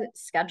I have a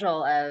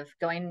schedule of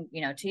going,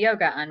 to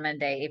yoga on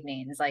Monday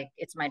evenings. Like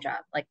it's my job.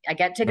 Like I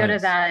get to go to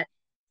Nice. that.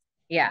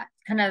 Yeah,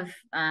 kind of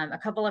a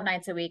couple of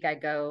nights a week I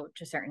go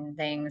to certain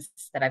things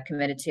that I've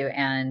committed to,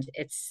 and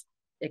it's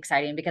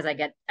exciting because I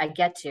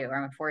get to, or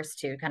I'm forced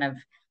to kind of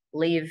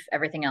leave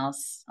everything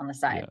else on the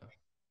Yeah.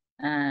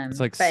 side. It's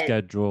like But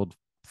scheduled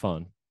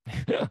fun.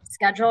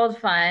 scheduled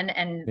fun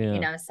and,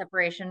 Yeah.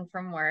 separation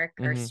from work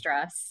or Hmm.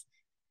 stress.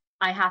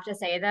 I have to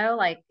say though,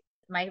 like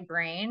my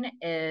brain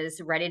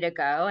is ready to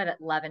go at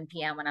 11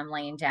 p.m. when I'm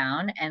laying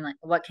down, and like,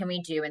 what can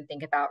we do and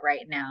think about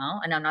right now?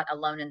 And I'm not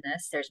alone in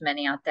this. There's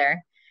many out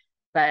there,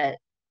 but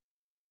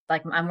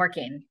like I'm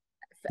working.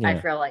 I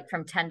Yeah. feel like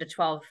from 10 to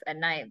 12 at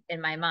night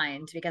in my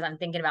mind because I'm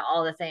thinking about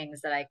all the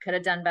things that I could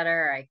have done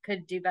better, or I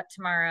could do that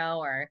tomorrow,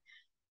 or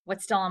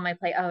what's still on my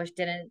plate. Oh,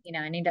 didn't,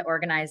 I need to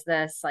organize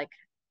this. Like,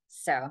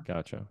 so.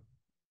 Gotcha.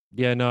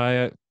 Yeah,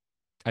 no,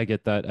 I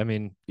get that. I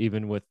mean,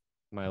 even with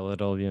my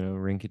little,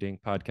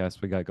 rinky-dink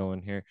podcast we got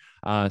going here,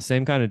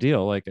 same kind of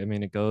deal. Like, I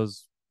mean, it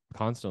goes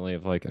constantly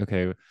of like,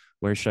 okay,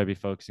 where should I be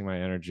focusing my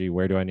energy?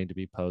 Where do I need to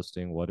be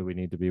posting? What do we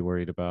need to be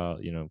worried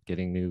about?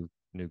 Getting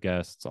new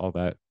guests, all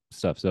that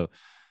stuff. So,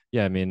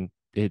 yeah, I mean,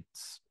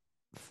 it's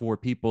for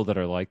people that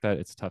are like that,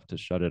 it's tough to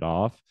shut it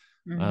off.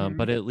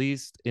 But Hmm. at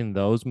least in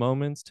those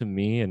moments, to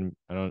me, and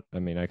I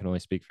mean, I can only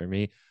speak for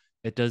me,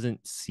 it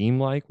doesn't seem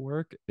like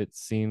work. It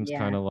seems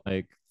kind Yeah. of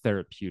like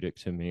therapeutic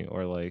to me,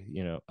 or like,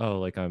 oh,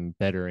 like I'm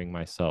bettering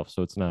myself.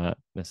 So it's not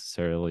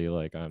necessarily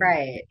like I'm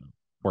Right.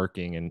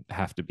 working and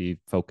have to be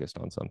focused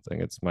on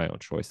something. It's my own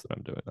choice that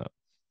I'm doing that.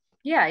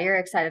 Yeah, you're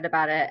excited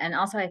about it. And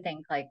also I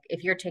think like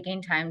if you're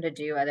taking time to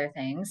do other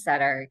things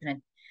that are gonna,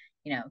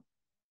 you know,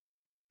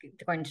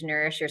 going to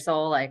nourish your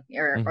soul, like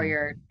or Hmm.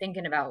 you're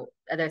thinking about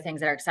other things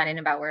that are exciting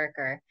about work,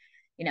 or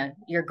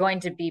you're going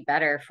to be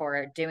better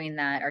for doing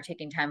that or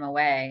taking time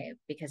away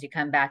because you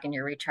come back and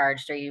you're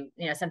recharged,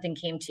 or something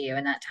came to you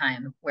in that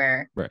time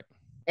where Right.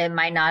 it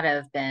might not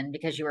have been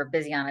because you were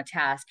busy on a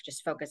task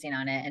just focusing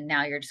on it, and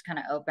now you're just kind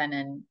of open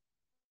and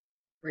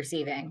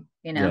receiving.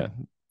 Yeah.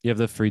 You have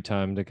the free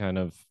time to kind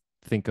of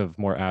think of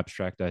more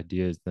abstract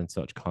ideas than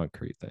such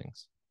concrete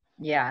things.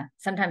 Yeah,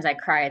 sometimes I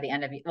cry at the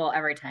end of, well,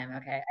 every time.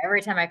 Okay,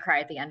 every time I cry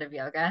at the end of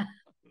yoga.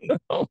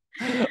 Oh,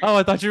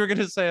 I thought you were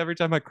gonna say every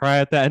time I cry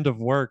at the end of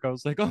work. I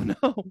was like, oh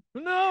no,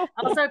 no,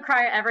 Also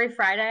cry every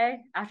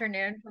Friday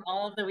afternoon from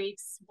all of the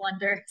week's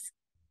blunders.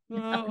 No,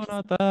 no,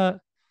 not that.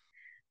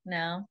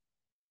 no,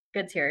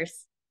 good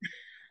tears.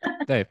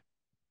 Dave,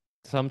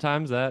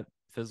 sometimes that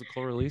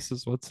physical release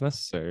is what's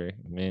necessary.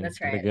 I mean, That's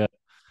gotta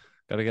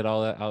right. get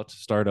all that out to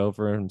start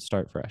over and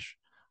start fresh.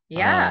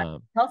 Yeah,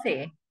 Um,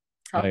 healthy.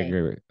 It's I healthy.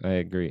 agree. I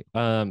agree.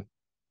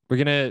 We're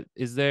gonna.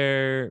 Is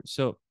there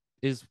so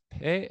is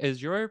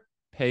your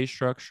pay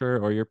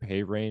structure or your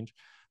pay range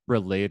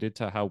related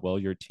to how well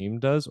your team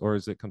does, or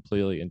is it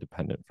completely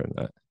independent from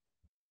that?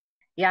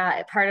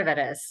 Yeah, part of it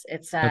is.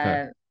 It's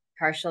Okay.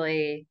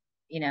 partially,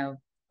 you know,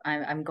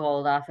 I'm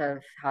goaled off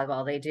of how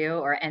well they do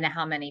or and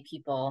how many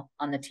people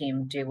on the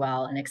team do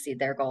well and exceed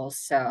their goals.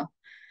 So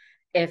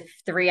if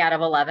 3 out of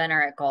 11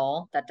 are at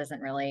goal, that doesn't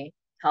really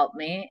help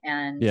me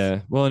and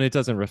Yeah. Well, and it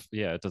doesn't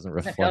yeah, it doesn't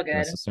doesn't feel reflect good.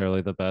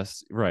 necessarily the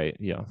best. Right.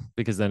 Yeah.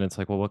 Because then it's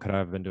like, well, what could I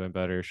have been doing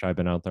better? Should I have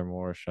been out there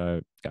more? Should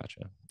I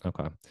gotcha.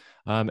 Okay.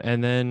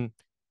 And then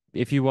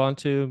if you want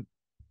to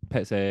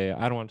say,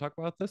 I don't want to talk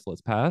about this,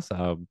 let's pass.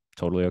 I'm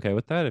totally okay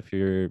with that. If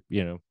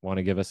want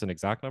to give us an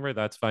exact number,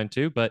 that's fine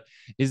too. But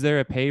is there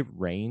a pay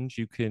range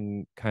you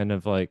can kind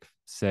of like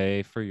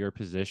say for your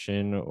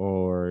position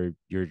or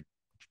your,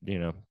 you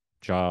know,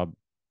 job?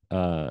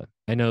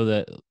 I know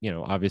that,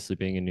 obviously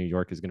being in New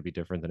York is going to be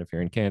different than if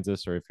you're in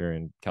Kansas or if you're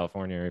in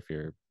California or if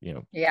you're,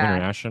 Yeah.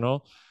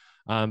 international.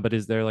 But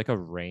is there like a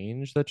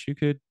range that you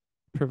could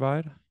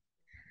provide?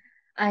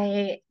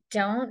 I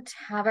don't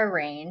have a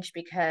range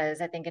because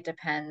I think it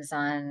depends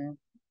on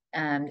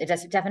it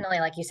does definitely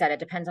like you said, it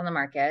depends on the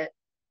market.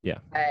 Yeah,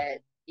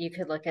 But you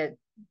could look at,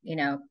 you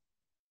know,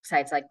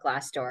 sites like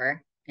Glassdoor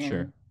and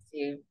sure.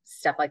 see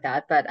stuff like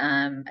that. But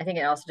I think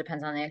it also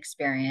depends on the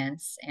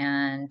experience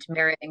and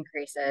merit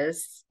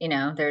increases. You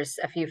know, there's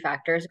a few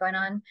factors going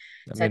on.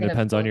 I So I mean, think if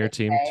depends you on look your at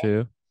team pay,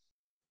 too.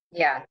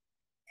 yeah,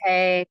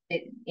 pay,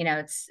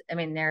 I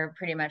mean, they're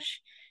pretty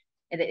much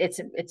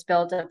it's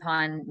built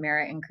upon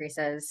merit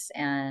increases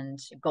and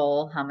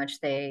goal, how much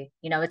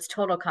it's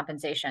total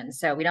compensation.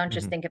 So we don't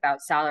just Hmm. think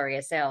about salary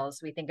as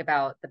sales, we think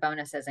about the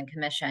bonuses and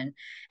commission.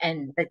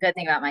 And the good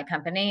thing about my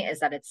company is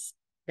that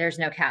there's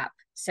no cap.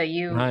 So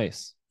you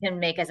Nice. can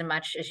make as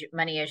much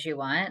money as you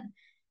want.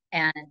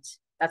 And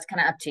that's kind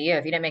of up to you.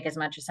 If you didn't make as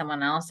much as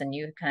someone else and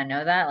you kind of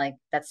know that, like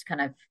that's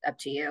kind of up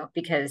to you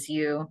because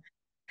you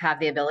have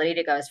the ability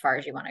to go as far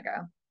as you want to go.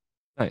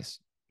 Nice.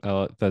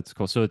 That's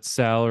cool. So it's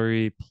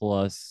salary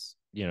plus,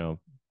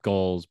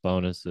 goals,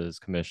 bonuses,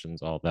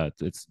 commissions, all that.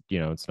 It's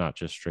not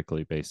just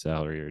strictly base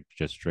salary or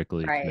just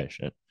strictly Right.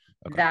 commission.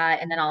 Okay.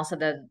 That and then also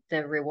the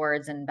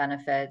rewards and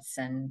benefits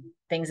and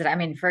things that I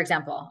mean, for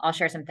example, I'll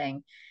share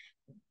something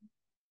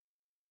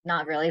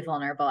not really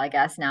vulnerable, I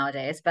guess,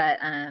 nowadays, but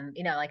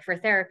like for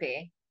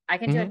therapy, I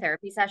can do a Hmm.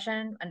 therapy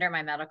session under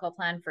my medical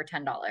plan for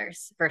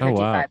 $10 for Oh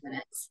 55 wow.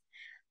 minutes.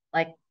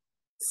 Like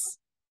it's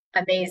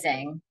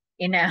amazing,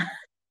 you know.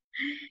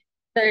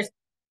 There's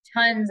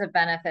tons of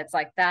benefits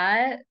like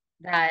that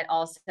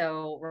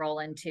also roll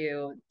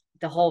into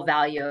the whole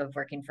value of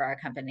working for our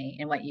company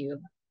and what you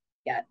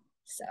get.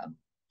 So,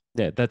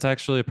 Yeah, that's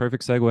actually a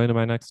perfect segue into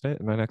my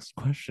next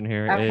question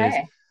here is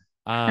okay.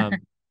 um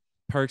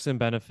perks and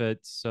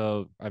benefits.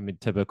 So I mean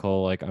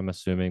typical, like I'm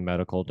assuming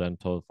medical,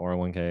 dental,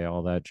 401k,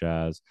 all that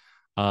jazz.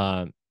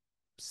 Um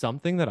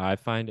Something that I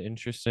find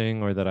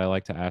interesting or that I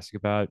like to ask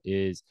about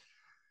is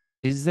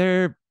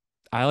there,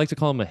 I like to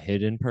call them a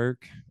hidden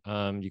perk.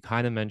 You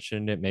kind of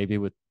mentioned it maybe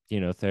with,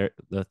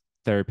 the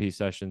therapy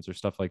sessions or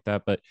stuff like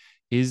that, but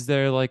is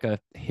there like a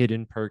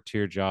hidden perk to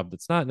your job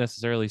that's not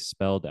necessarily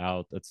spelled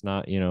out, that's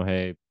not,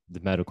 hey, the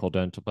medical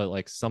dental, but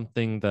like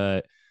something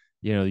that,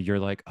 you're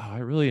like, oh, I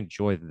really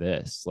enjoy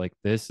this. Like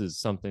this is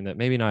something that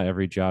maybe not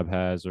every job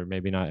has, or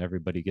maybe not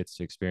everybody gets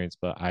to experience,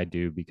 but I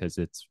do because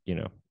it's,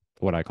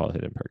 what I call a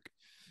hidden perk.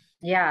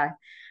 Yeah.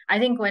 I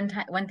think one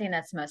thing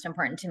that's most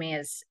important to me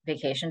is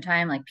vacation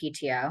time, like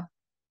PTO.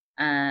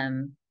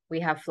 We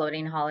have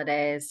floating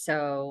holidays,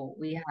 so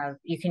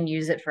you can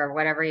use it for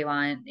whatever you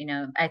want.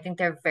 I think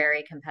they're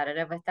very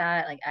competitive with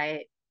that. Like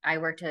I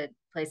worked at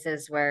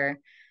places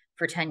where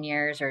for 10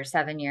 years or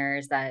 7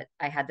 years that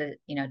I had the,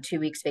 2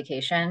 weeks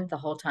vacation the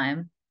whole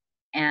time.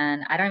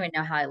 And I don't even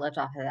know how I lived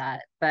off of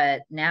that.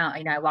 But now,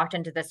 I walked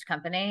into this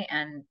company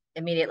and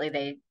immediately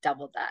they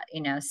doubled that,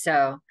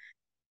 so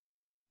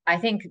I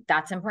think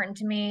that's important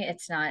to me.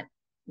 It's not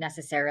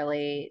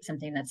necessarily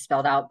something that's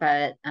spelled out,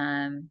 but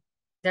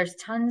there's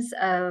tons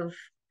of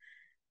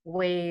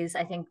ways.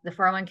 I think the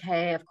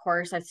 401k, of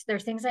course,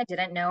 there's things I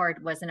didn't know or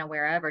wasn't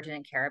aware of or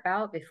didn't care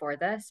about before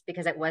this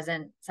because it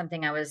wasn't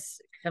something I was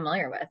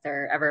familiar with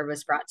or ever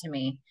was brought to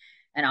me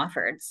and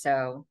offered.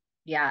 So,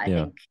 yeah, I Yeah.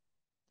 think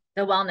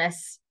the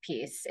wellness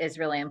piece is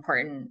really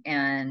important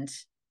and,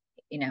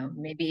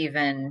 maybe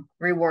even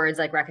rewards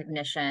like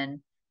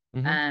recognition.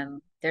 Hmm.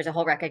 There's a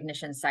whole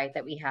recognition site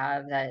that we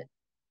have that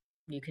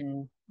you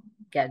can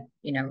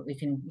we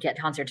can get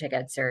concert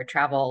tickets or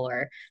travel,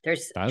 or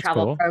there's That's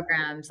travel cool.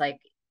 programs like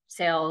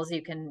sales.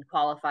 You can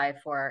qualify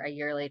for a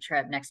yearly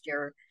trip next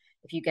year.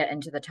 If you get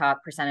into the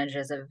top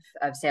percentages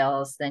of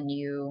sales, then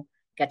you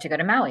get to go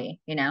to Maui,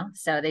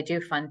 so they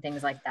do fun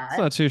things like It's that.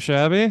 not too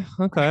shabby.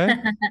 Okay.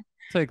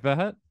 Take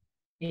that.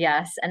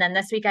 Yes. And then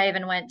this week I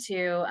even went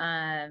to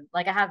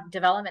like I have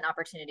development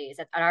opportunities.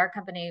 At our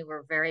company,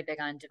 we're very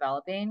big on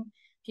developing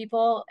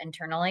people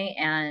internally.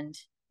 And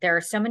there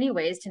are so many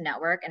ways to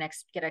network and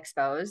get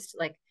exposed,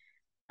 like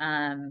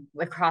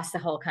across the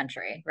whole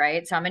country,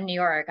 right? So I'm in New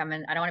York. I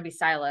don't want to be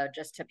siloed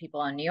just to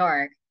people in New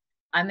York.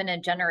 I'm in a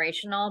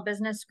generational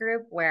business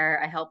group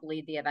where I help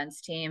lead the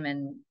events team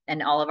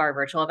and all of our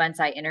virtual events.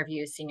 I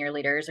interview senior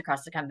leaders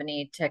across the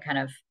company to kind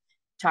of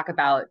talk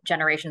about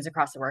generations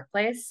across the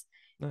workplace.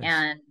 Nice.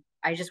 And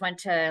I just went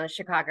to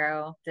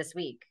Chicago this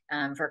week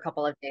for a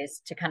couple of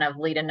days to kind of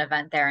lead an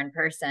event there in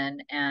person.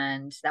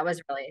 And that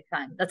was really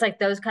fun. That's like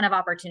those kind of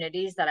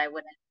opportunities that I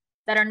wouldn't,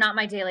 that are not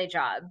my daily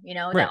job,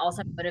 that Right.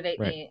 also motivate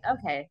Right. me.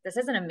 Okay, this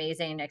is an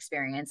amazing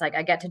experience. Like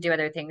I get to do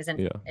other things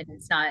Yeah. and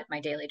it's not my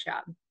daily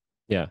job.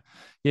 Yeah.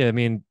 Yeah. I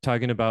mean,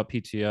 talking about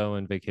PTO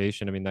and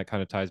vacation, I mean, that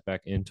kind of ties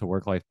back into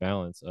work-life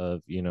balance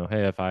of,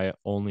 hey, if I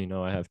only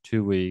know I have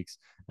 2 weeks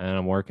and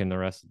I'm working the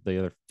rest of the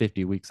other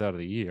 50 weeks out of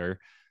the year,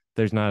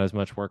 there's not as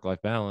much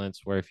work-life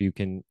balance where if you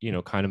can,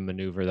 kind of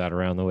maneuver that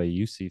around the way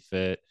you see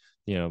fit,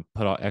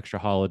 put an extra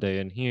holiday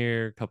in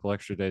here, a couple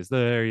extra days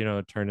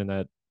there, turning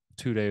that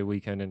 2 day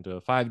weekend into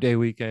a 5 day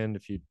weekend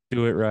if you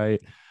do it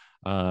right.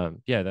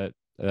 Yeah,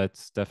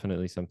 that's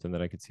definitely something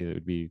that I could see that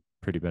would be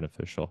pretty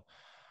beneficial.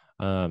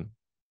 Um,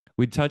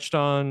 we touched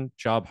on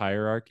job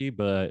hierarchy,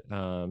 but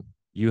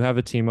you have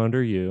a team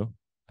under you.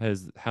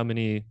 Has how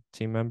many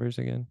team members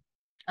again?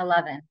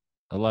 11.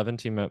 11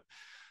 team members.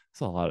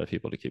 That's a lot of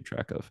people to keep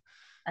track of.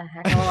 A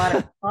heck of a lot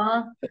of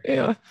people,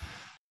 Yeah.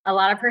 a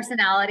lot of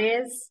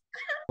personalities.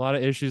 A lot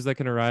of issues that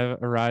can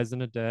arise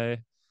in a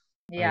day.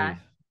 Yeah.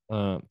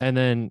 I and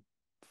then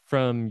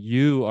from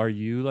you, are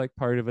you like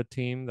part of a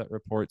team that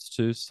reports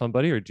to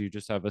somebody, or do you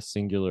just have a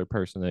singular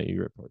person that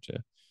you report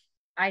to?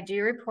 I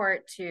do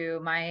report to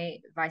my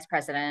vice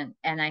president,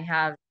 and I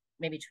have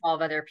maybe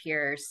 12 other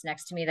peers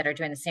next to me that are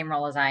doing the same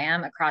role as I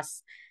am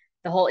across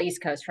the whole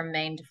East Coast from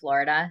Maine to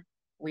Florida.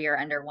 We are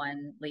under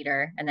one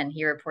leader, and then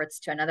he reports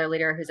to another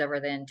leader who's over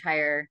the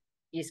entire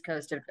East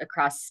Coast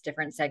across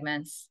different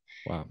segments.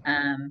 Wow.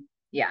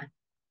 Yeah.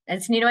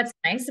 And so, what's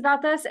nice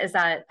about this is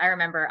that I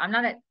remember I'm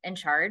not in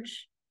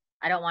charge.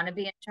 I don't want to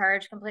be in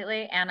charge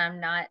completely. And I'm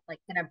not like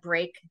going to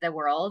break the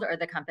world or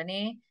the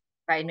company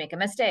if I make a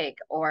mistake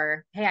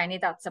or, hey, I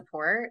need that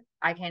support.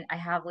 I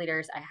have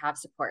leaders, I have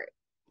support.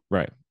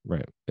 Right,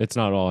 right. It's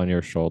not all on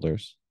your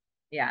shoulders.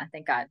 Yeah.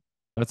 Thank God.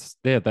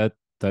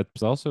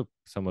 That's also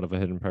somewhat of a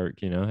hidden perk,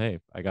 hey,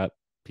 I got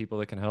people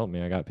that can help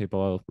me. I got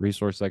people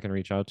resources I can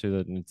reach out to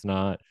that it's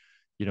not,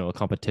 a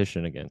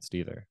competition against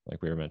either,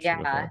 like we were mentioning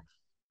Yeah. before.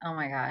 Oh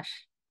my gosh.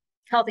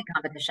 Healthy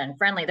competition,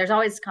 friendly. There's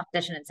always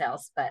competition in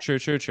sales, but True.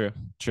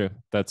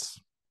 That's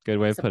a good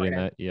way of putting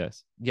supportive.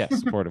 that. Yes,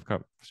 supportive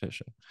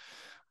competition.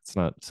 It's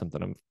not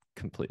something I'm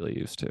completely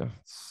used to.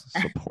 It's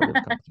supportive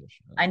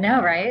competition. I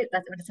know, right?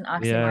 That's an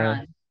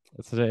Yeah,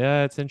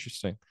 oxymoron. it's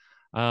interesting.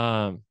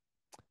 Um,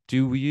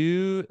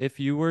 if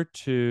you were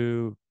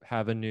to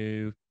have a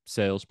new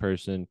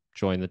salesperson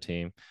join the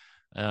team,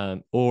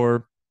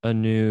 or a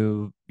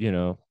new,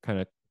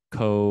 kind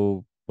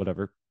of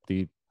whatever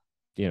the,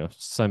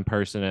 same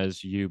person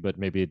as you, but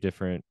maybe a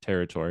different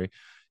territory,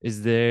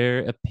 is there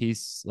a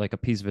piece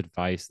of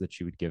advice that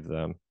you would give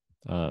them,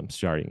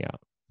 starting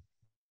out?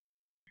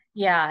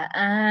 Yeah,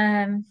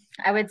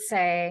 I would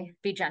say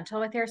be gentle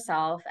with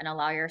yourself and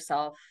allow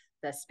yourself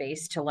the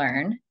space to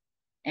learn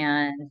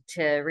and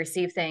to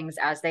receive things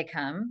as they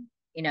come,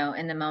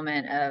 in the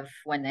moment of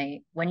when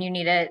you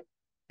need it,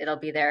 it'll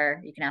be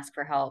there. You can ask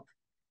for help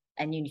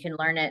and you can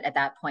learn it at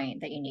that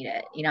point that you need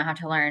it. You don't have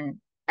to learn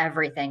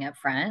everything up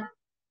front.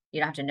 You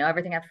don't have to know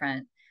everything up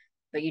front,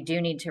 but you do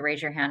need to raise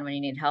your hand when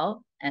you need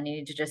help and you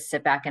need to just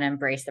sit back and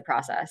embrace the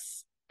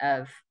process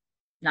of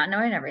not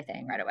knowing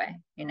everything right away.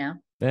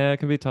 Yeah, it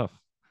can be tough.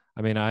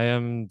 I mean, I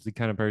am the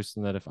kind of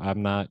person that if I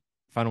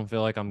don't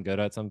feel like I'm good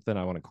at something,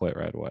 I want to quit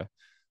right away.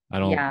 I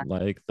don't Yeah.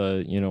 like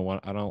I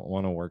don't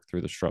want to work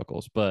through the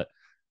struggles, but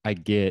I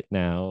get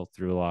now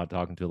through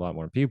talking to a lot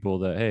more people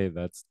that, hey,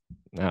 that's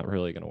not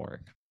really going to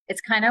work.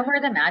 It's kind of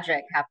where the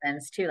magic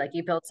happens too. Like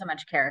you build so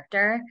much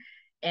character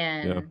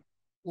Yeah. in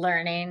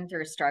learning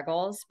through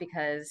struggles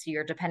because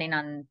you're depending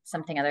on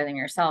something other than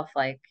yourself.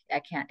 Like I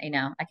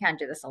can't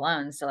do this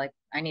alone. So like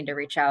I need to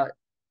reach out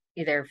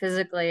either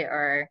physically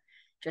or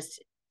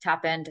just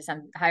tap into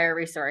some higher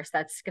resource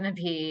that's going to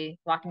be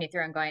walking me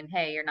through and going,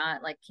 hey, you're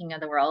not like king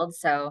of the world.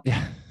 So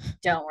Yeah.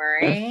 don't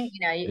worry.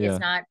 It's Yeah.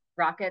 not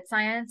rocket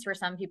science. For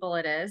some people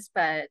it is,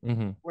 but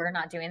Hmm. we're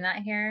not doing that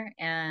here.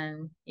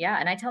 And yeah,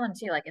 and I tell them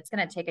too, like it's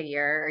going to take a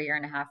year or year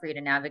and a half for you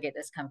to navigate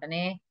this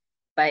company,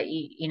 but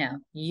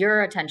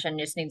your attention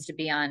just needs to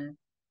be on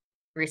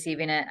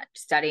receiving it,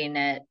 studying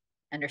it,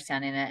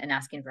 understanding it, and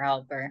asking for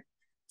help or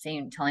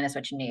telling us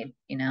what you need.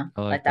 I Like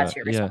like that's that.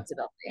 your Yeah.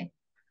 responsibility.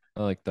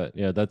 I like that.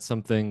 Yeah, that's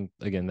something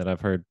again that I've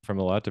heard from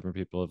a lot of different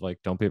people of like,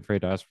 don't be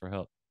afraid to ask for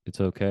help.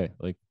 It's okay.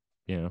 Like,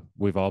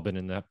 we've all been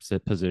in that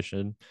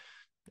position.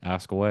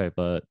 Ask away,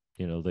 but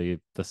the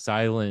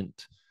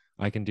silent,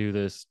 I can do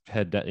this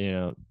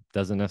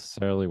doesn't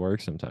necessarily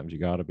work. Sometimes you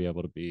got to be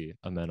able to be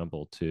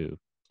amenable to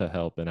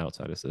help and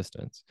outside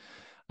assistance.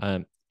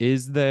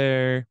 Is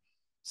there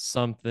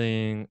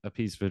a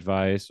piece of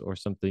advice or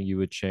something you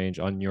would change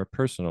on your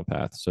personal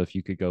path? So if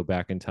you could go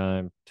back in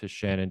time to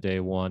Shannon day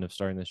one of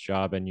starting this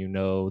job and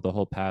the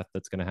whole path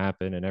that's going to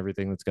happen and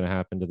everything that's going to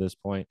happen to this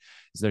point,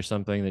 is there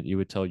something that you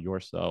would tell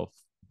yourself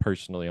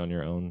personally on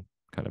your own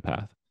kind of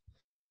path?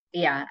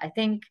 Yeah, I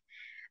think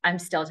I'm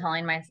still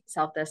telling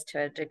myself this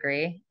to a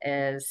degree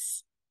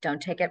is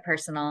don't take it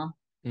personal.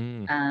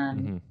 Mm. Um,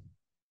 Mm-hmm.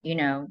 you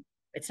know,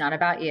 it's not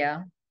about you.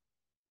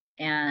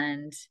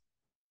 And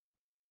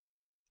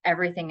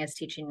everything is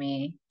teaching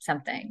me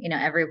something.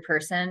 Every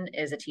person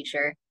is a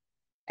teacher.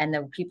 And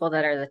the people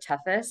that are the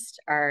toughest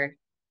are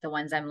the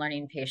ones I'm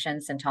learning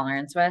patience and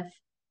tolerance with.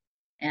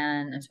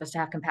 And I'm supposed to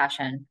have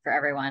compassion for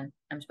everyone.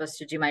 I'm supposed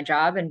to do my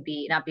job and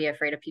be not be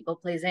afraid of people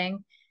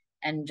pleasing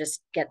and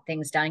just get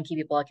things done and keep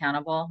people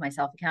accountable,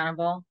 myself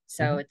accountable.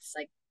 So Mm-hmm. it's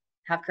like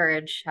have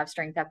courage, have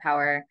strength, have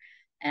power,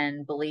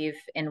 and believe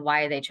in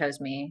why they chose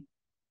me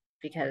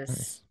because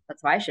Nice.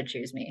 that's why I should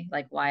choose me.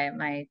 Like, why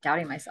am I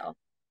doubting myself?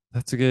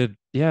 That's a good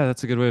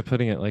way of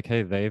putting it. Like,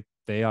 hey,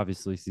 they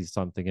obviously see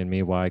something in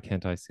me. Why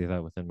can't I see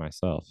that within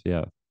myself?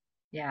 Yeah, I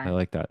Yeah.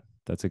 like that.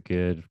 That's a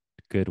good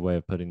way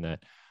of putting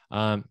that.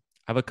 I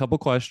have a couple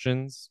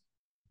questions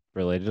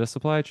related to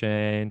supply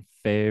chain.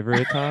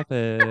 Favorite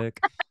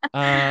topic.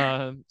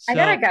 I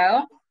gotta So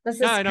go. This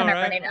yeah, is I know, kind of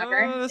right? running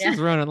over. Oh, this Yeah. is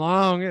running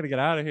long. We gotta get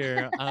out of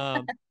here.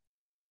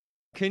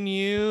 Can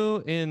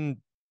you in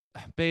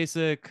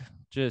basic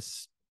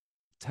just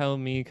tell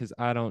me because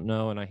I don't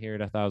know and I hear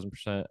it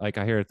 1,000%, like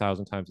I hear it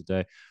 1,000 times a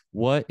day.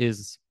 What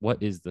is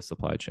the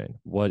supply chain?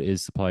 What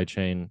is supply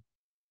chain?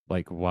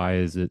 Like why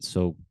is it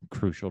so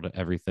crucial to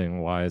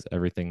everything? Why is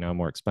everything now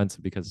more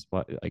expensive? Because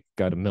what I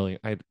got a million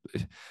I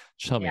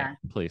tell me out, Yeah.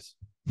 please.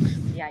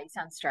 Yeah. You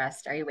sound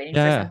stressed. Are you waiting for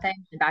Yeah.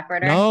 something in back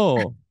order?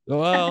 No.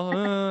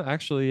 Well,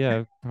 actually,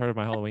 yeah, part of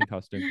my Halloween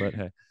costume, but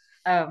hey.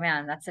 Oh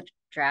man, that's a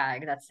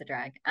drag. That's the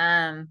drag.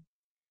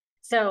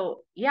 So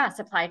yeah,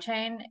 supply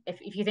chain, if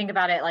you think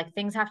about it, like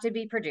things have to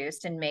be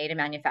produced and made and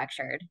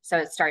manufactured. So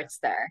it starts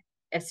there.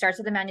 It starts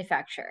with the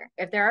manufacturer.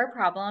 If there are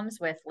problems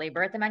with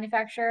labor at the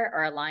manufacturer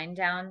or a line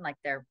down, like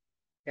their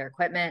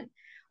equipment,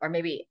 or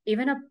maybe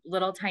even a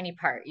little tiny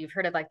part, you've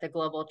heard of like the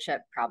global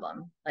chip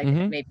problem. Like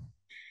Mm-hmm. maybe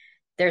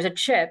there's a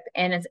chip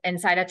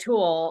inside a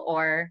tool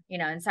or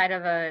inside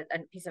of a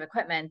piece of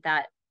equipment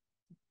that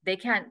they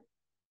can't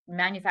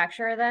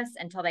manufacture this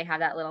until they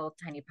have that little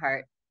tiny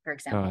part, for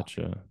example.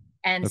 Gotcha.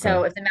 And Okay.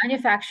 so if the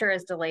manufacturer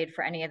is delayed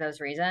for any of those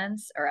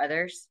reasons or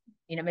others,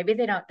 maybe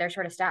they're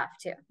short of staff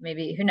too.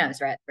 Maybe who knows,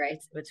 right?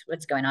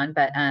 What's going on.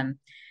 But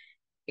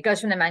it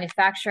goes from the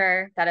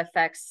manufacturer that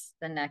affects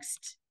the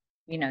next,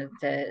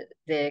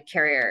 the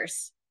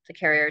carriers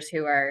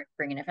who are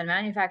bringing it from the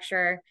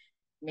manufacturer,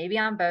 maybe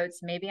on boats,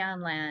 maybe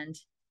on land,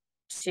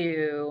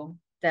 to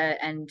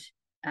the end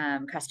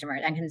customer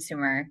and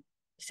consumer.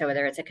 So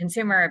whether it's a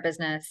consumer or a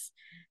business,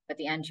 but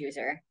the end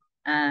user.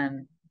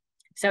 Um,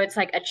 so it's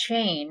like a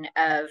chain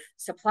of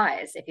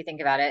supplies, if you think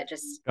about it,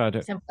 just Got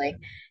it. simply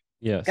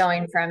Yes.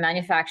 going from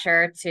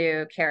manufacturer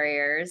to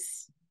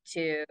carriers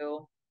to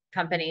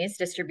companies,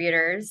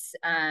 distributors,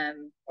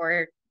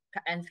 or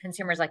and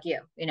consumers like you.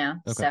 Okay.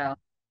 So,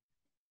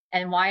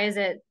 and why is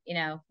it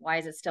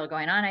still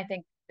going on? I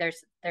think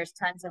there's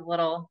tons of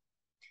little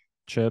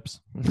Chips.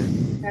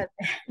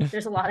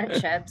 there's a lot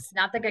of chips,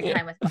 not the good Yeah.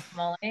 kind with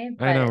guacamole,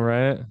 I know, but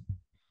right?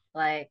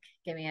 like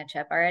give me a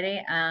chip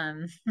already.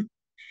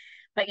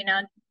 But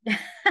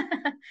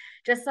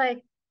just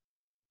like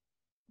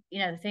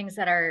the things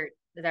that are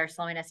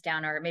slowing us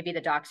down, or maybe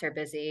the docks are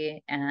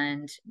busy,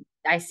 and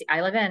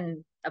I live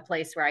in a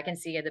place where I can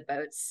see the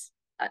boats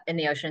in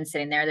the ocean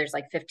sitting there. There's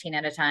like 15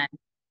 at a time,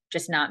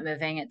 just not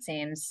moving. It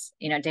seems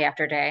day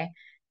after day,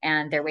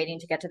 and they're waiting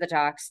to get to the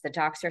docks. The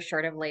docks are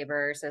short of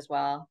laborers as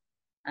well.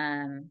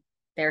 Um,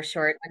 they're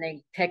short when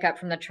they pick up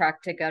from the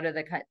truck to go to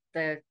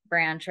the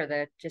branch or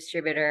the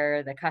distributor,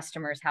 or the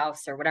customer's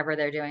house, or whatever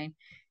they're doing.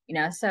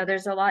 So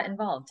there's a lot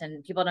involved,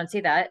 and people don't see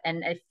that,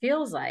 and it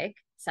feels like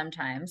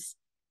sometimes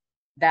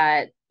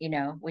that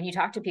when you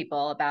talk to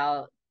people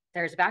about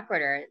there's a back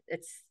order,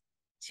 it's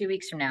 2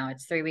 weeks from now,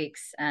 it's 3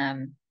 weeks.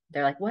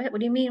 They're like, what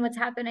do you mean, what's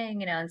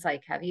happening? It's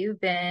like, have you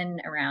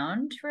been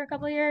around for a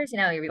couple of years?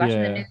 You're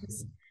watching the Yeah.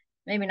 news,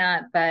 maybe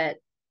not, but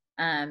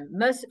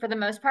for the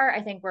most part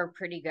I think we're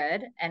pretty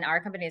good, and our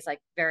company is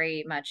like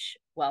very much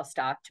well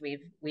stocked. We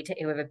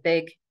have a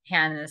big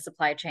hand in the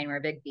supply chain. We're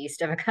a big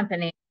beast of a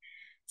company,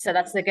 so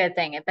that's the good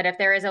thing. But if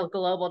there is a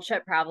global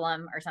chip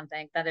problem or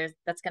something,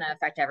 that's going to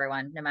affect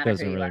everyone, no matter who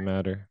Doesn't you really are.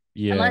 matter.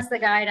 Yeah. Unless the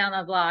guy down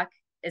the block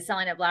is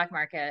selling at black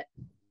market.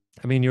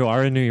 I mean, you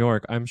are in New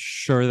York. I'm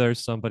sure there's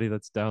somebody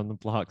that's down the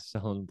block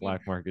selling You,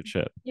 black market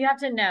shit. you have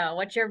to know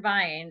what you're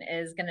buying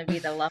is going to be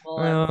the level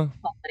of Well,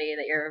 quality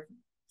that you're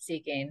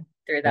seeking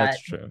through that's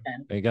that true.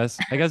 mission. I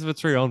guess if it's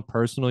for your own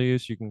personal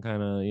use, you can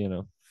kind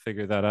of,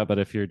 figure that out. But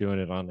if you're doing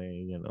it on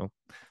a,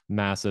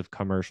 massive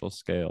commercial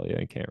scale, yeah,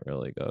 you can't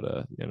really go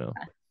to,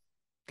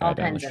 guy All down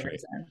the kinds of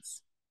street.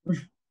 reasons.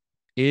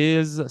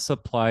 Is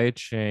supply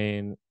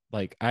chain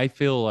like I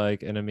feel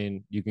like, and I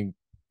mean, you can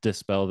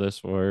dispel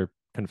this or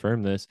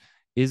confirm this.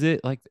 Is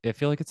it like I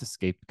feel like it's a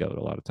scapegoat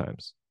a lot of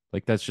times.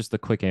 Like that's just the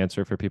quick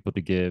answer for people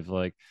to give.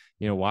 Like,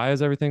 why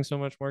is everything so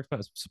much more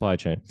expensive? Supply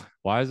chain.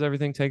 Why is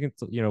everything taking?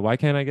 Why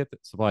can't I get the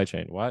supply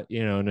chain? Why,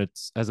 and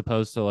it's as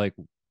opposed to like,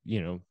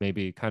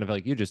 maybe kind of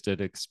like you just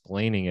did,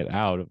 explaining it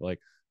out of like,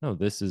 no,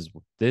 this is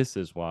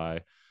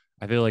why.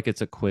 I feel like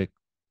it's a quick,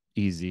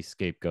 easy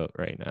scapegoat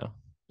right now.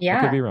 I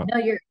could Yeah, be wrong. no,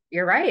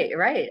 You're right. You're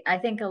right. I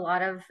think a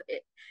lot of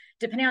it,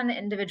 depending on the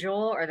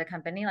individual or the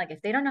company, like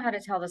if they don't know how to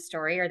tell the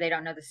story or they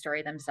don't know the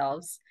story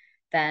themselves,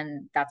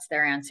 then that's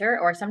their answer.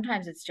 Or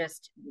sometimes it's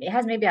just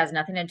maybe has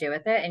nothing to do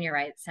with it. And you're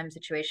right. Some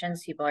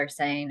situations people are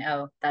saying,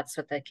 "Oh, that's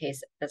what the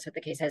case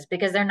is,"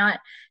 because they're not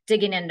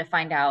digging in to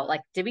find out.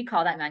 Like, did we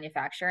call that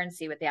manufacturer and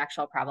see what the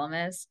actual problem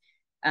is?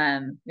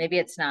 Maybe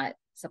it's not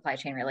supply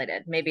chain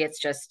related. Maybe it's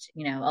just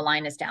a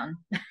line is down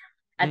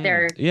at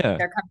Yeah.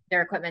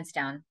 their equipment's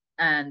down.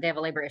 They have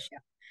a labor issue.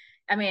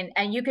 I mean,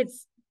 and you could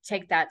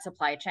take that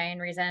supply chain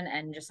reason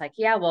and just like,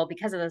 yeah, well,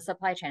 because of the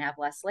supply chain, I have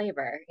less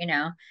labor.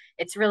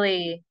 It's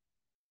really,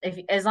 if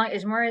as long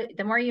as more,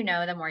 the more you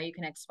know, the more you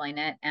can explain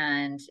it.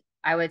 And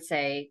I would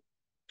say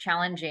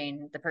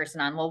challenging the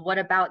person on, well, what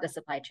about the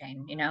supply chain?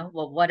 Well, you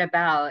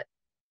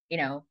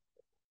know,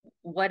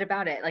 what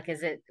about it? Like,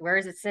 where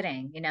is it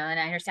sitting? And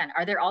I understand,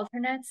 are there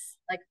alternates?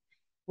 Like,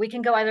 we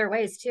can go other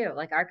ways too.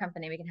 Like our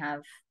company, we can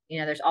have,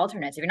 there's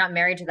alternates. If you're not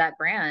married to that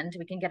brand,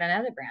 we can get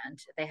another brand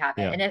if they have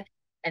it. Yeah.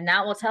 And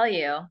that will tell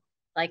you,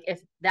 like, if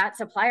that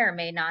supplier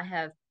may not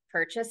have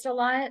purchased a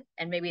lot,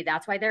 and maybe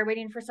that's why they're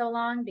waiting for so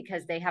long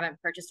because they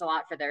haven't purchased a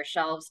lot for their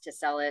shelves to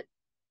sell it.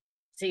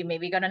 So you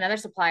maybe go to another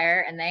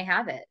supplier and they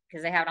have it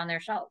because they have it on their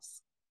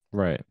shelves.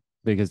 Right.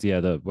 Because yeah,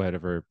 the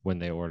whatever when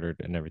they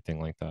ordered and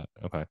everything like that.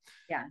 Okay.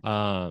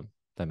 Yeah.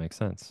 That makes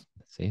sense.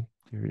 See,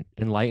 you're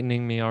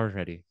enlightening me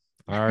already.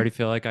 I already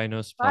feel like I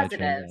know supply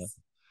chain now. Positives.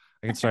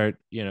 I can start,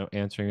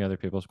 answering other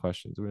people's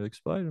questions. We're like,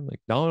 supply. I'm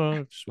like,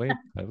 no, just wait.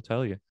 I will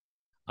tell you.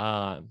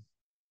 Um,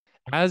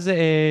 as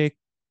a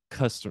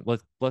customer,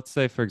 let's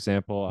say for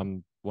example,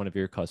 I'm one of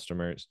your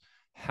customers.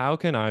 How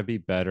can I be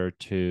better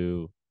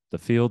to the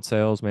field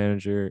sales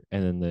manager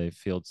and then the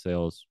field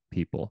sales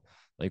people?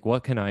 Like,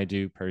 what can I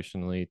do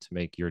personally to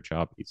make your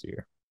job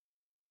easier?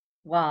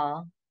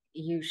 Well,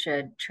 you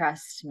should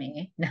trust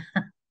me.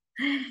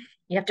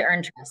 You have to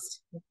earn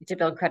trust to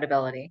build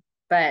credibility.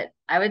 But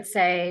I would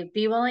say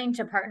be willing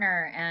to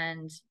partner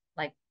and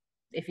like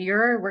if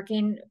you're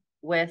working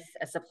with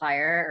a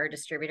supplier or a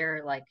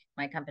distributor like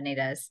my company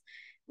does,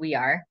 we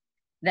are,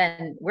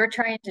 then we're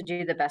trying to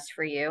do the best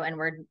for you and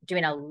we're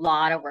doing a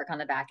lot of work on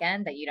the back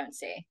end that you don't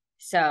see.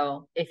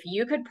 So if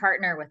you could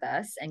partner with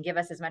us and give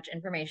us as much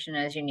information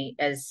as you need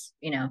as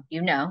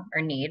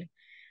or need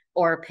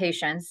or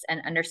patience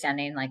and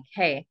understanding like,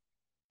 hey,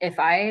 if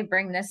I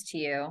bring this to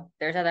you,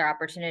 there's other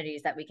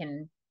opportunities that we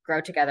can grow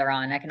together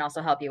on. I can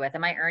also help you with.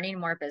 Am I earning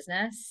more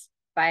business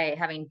by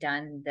having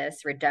done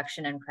this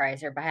reduction in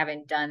price or by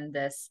having done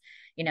this,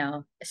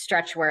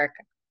 stretch work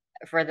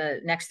for the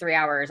next 3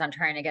 hours on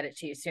trying to get it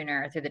to you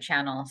sooner through the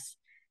channels?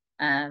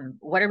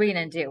 What are we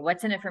going to do?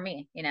 What's in it for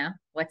me?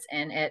 What's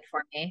in it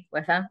for me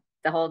with them?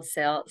 The whole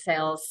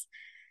sales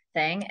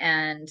thing.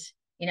 And,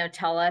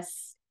 tell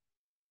us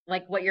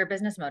like what your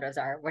business motives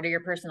are. What are your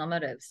personal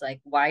motives?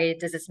 Like, why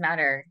does this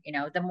matter? The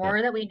Yeah.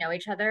 more that we know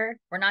each other,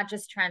 we're not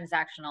just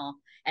transactional.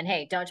 And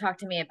hey, don't talk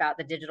to me about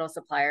the digital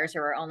suppliers who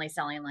are only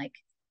selling like,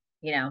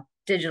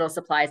 digital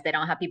supplies. They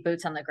don't have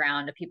boots on the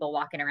ground of people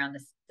walking around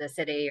the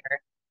city or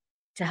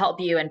to help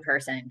you in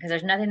person. Because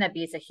there's nothing that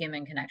beats a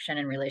human connection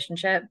and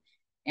relationship.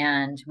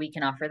 And we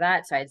can offer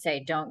that. So I'd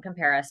say don't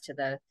compare us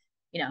to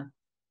you know,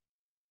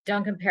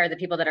 don't compare the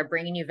people that are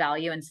bringing you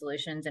value and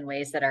solutions in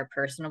ways that are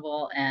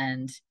personable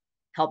and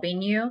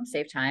helping you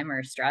save time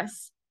or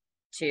stress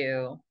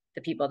to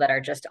the people that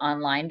are just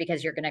online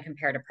because you're going to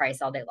compare to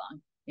price all day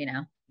long.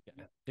 Yeah.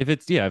 If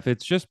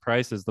it's just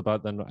price is the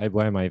but then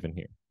why am I even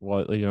here?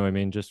 What you know what I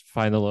mean? Just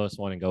find the lowest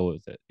one and go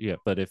with it. Yeah.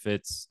 But if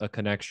it's a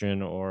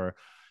connection or,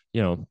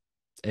 you know,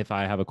 if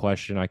I have a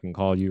question, I can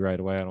call you right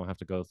away. I don't have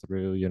to go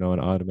through, an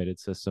automated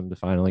system to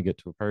finally get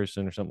to a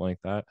person or something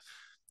like that.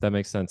 That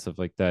makes sense of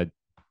like that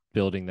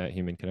building that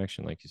human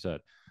connection, like you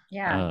said.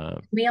 Yeah.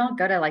 Um, We all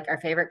go to like our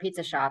favorite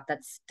pizza shop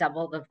that's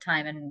double the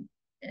time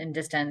and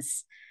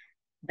distance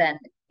than,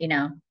 you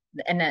know,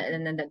 and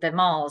then the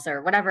malls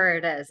or whatever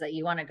it is that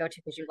you want to go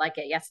to because you like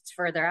it. Yes, it's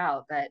further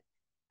out, but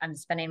I'm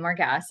spending more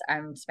gas.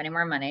 I'm spending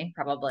more money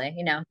probably,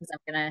 because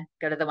I'm going to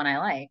go to the one I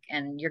like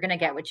and you're going to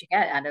get what you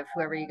get out of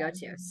whoever you go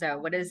to. So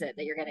what is it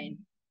that you're getting?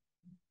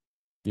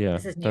 yeah,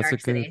 This is New that's a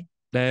York good City.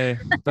 day.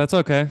 That's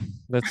okay.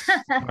 That's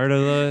part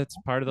of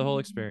the whole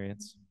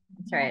experience.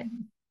 That's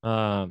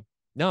right.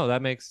 No,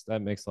 that makes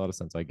a lot of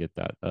sense. I get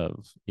that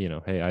of,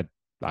 hey,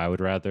 I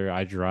would rather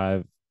I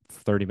drive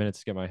 30 minutes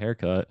to get my hair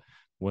cut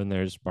when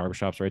there's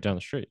barbershops right down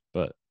the street,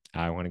 but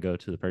I want to go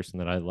to the person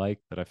that I like,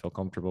 that I feel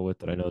comfortable with,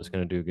 that I know is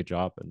going to do a good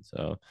job. And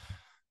so,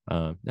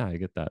 yeah, I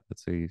get that.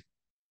 That's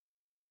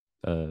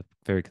a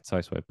very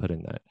concise way of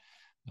putting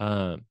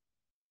that.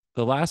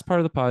 The last part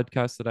of the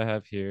podcast that I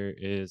have here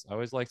is I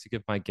always like to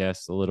give my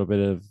guests a little bit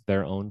of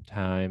their own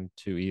time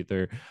to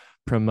either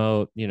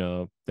promote,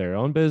 their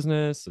own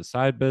business, a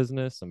side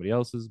business, somebody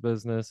else's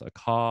business, a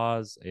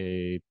cause,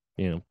 a,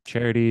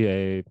 charity,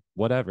 a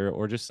whatever,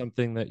 or just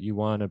something that you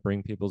want to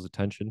bring people's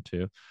attention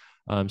to.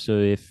 So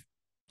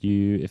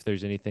if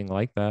there's anything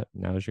like that,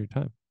 now's your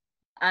time.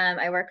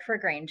 I work for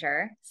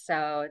Granger,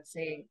 so it's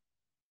a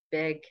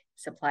big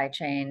supply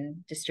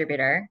chain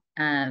distributor.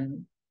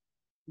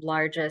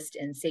 largest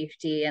in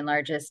safety and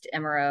largest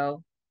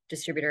MRO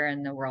distributor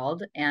in the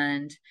world.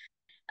 And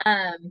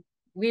um,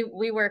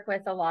 we work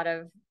with a lot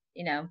of,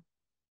 you know,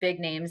 big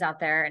names out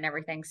there and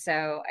everything.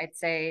 So I'd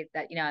say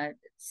that, you know,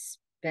 it's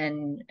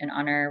been an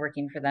honor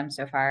working for them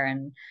so far.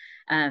 And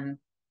um,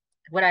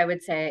 what I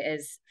would say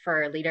is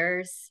for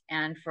leaders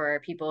and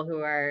for people who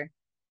are,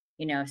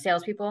 you know,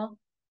 salespeople,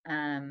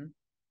 um,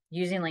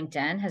 using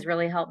LinkedIn has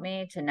really helped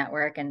me to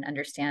network and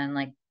understand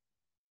like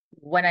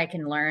what I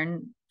can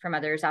learn from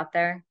others out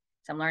there.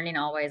 So I'm learning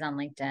always on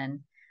LinkedIn.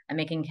 I'm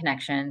making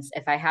connections.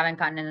 If I haven't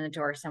gotten in the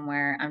door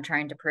somewhere, I'm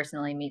trying to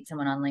personally meet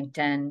someone on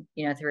LinkedIn,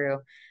 you know, through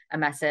a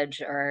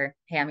message or,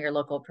 hey, I'm your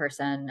local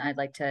person. I'd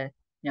like to,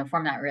 you know,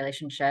 form that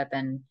relationship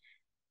and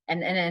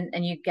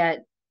you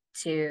get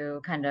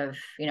to kind of,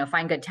 you know,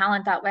 find good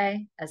talent that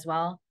way as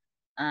well.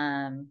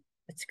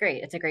 It's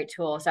great. It's a great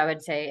tool. So I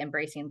would say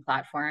embracing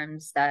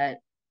platforms that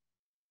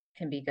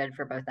can be good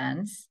for both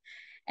ends.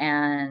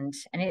 And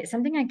it's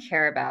something I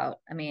care about.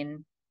 I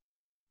mean,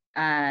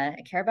 I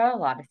care about a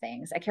lot of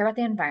things. I care about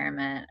the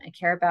environment. I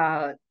care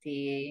about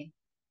the,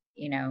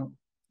 you know,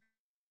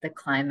 the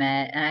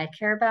climate, and I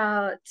care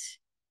about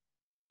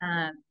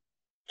um,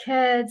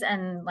 kids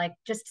and like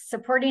just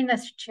supporting the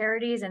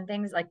charities and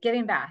things like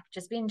giving back,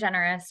 just being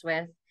generous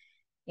with,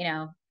 you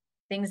know,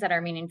 things that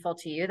are meaningful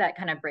to you that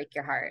kind of break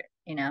your heart.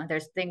 You know,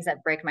 there's things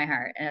that break my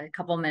heart. And a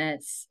couple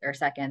minutes or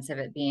seconds of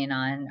it being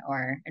on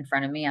or in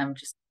front of me, I'm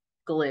just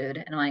glued.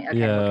 And I'm like, okay,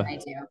 what Yeah, can I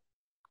do?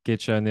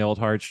 get you on the old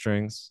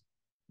heartstrings.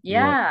 Yep.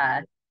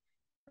 Yeah,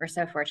 we're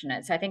so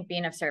fortunate. So I think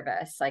being of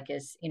service, like,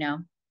 is, you know,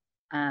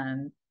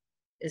 um,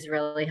 is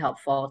really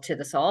helpful to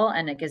the soul,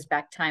 and it gives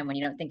back time when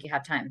you don't think you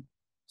have time.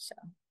 So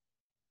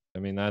I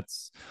mean,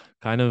 that's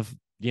kind of,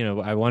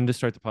 I wanted to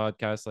start the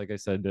podcast, like I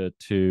said,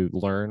 to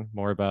learn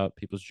more about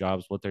people's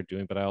jobs, what they're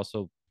doing, but I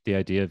also, the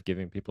idea of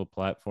giving people a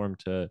platform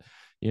to,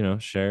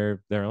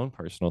 share their own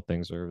personal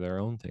things or their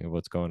own thing of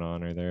what's going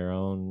on or their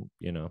own,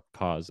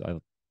 cause.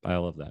 I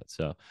love that.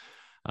 So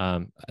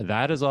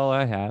that is all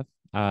I have.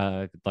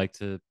 I'd like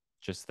to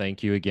just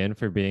thank you again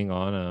for being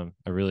on.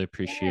 I really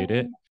appreciate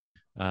it. yay.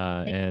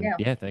 Thank And you.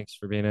 yeah, thanks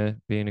for being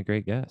a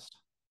great guest.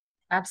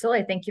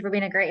 Absolutely. Thank you for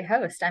being a great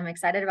host. I'm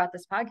excited about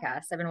this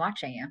podcast. I've been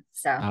watching you.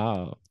 So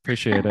Oh,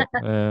 appreciate it.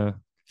 We'll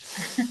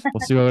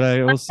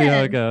see how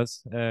it fun.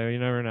 goes. You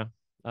never know.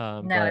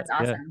 No, But it's yeah.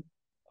 awesome.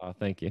 Oh,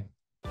 thank you.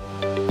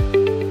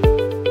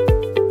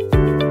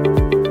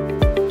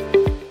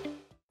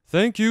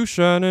 Thank you,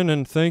 Shannon,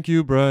 and thank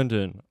you,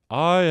 Brandon.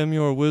 I am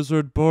your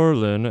wizard,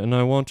 Berlin, and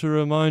I want to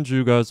remind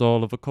you guys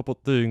all of a couple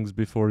things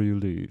before you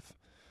leave.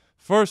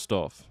 First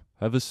off,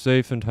 have a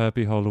safe and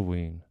happy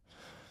Halloween.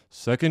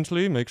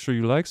 Secondly, make sure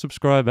you like,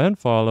 subscribe, and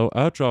follow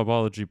at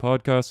Jobology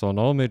Podcast on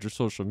all major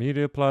social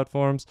media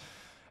platforms,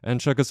 and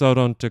check us out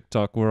on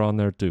TikTok. We're on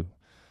there too.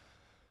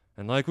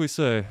 And like we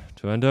say,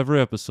 to end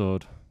every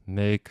episode,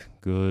 make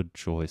good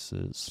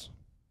choices.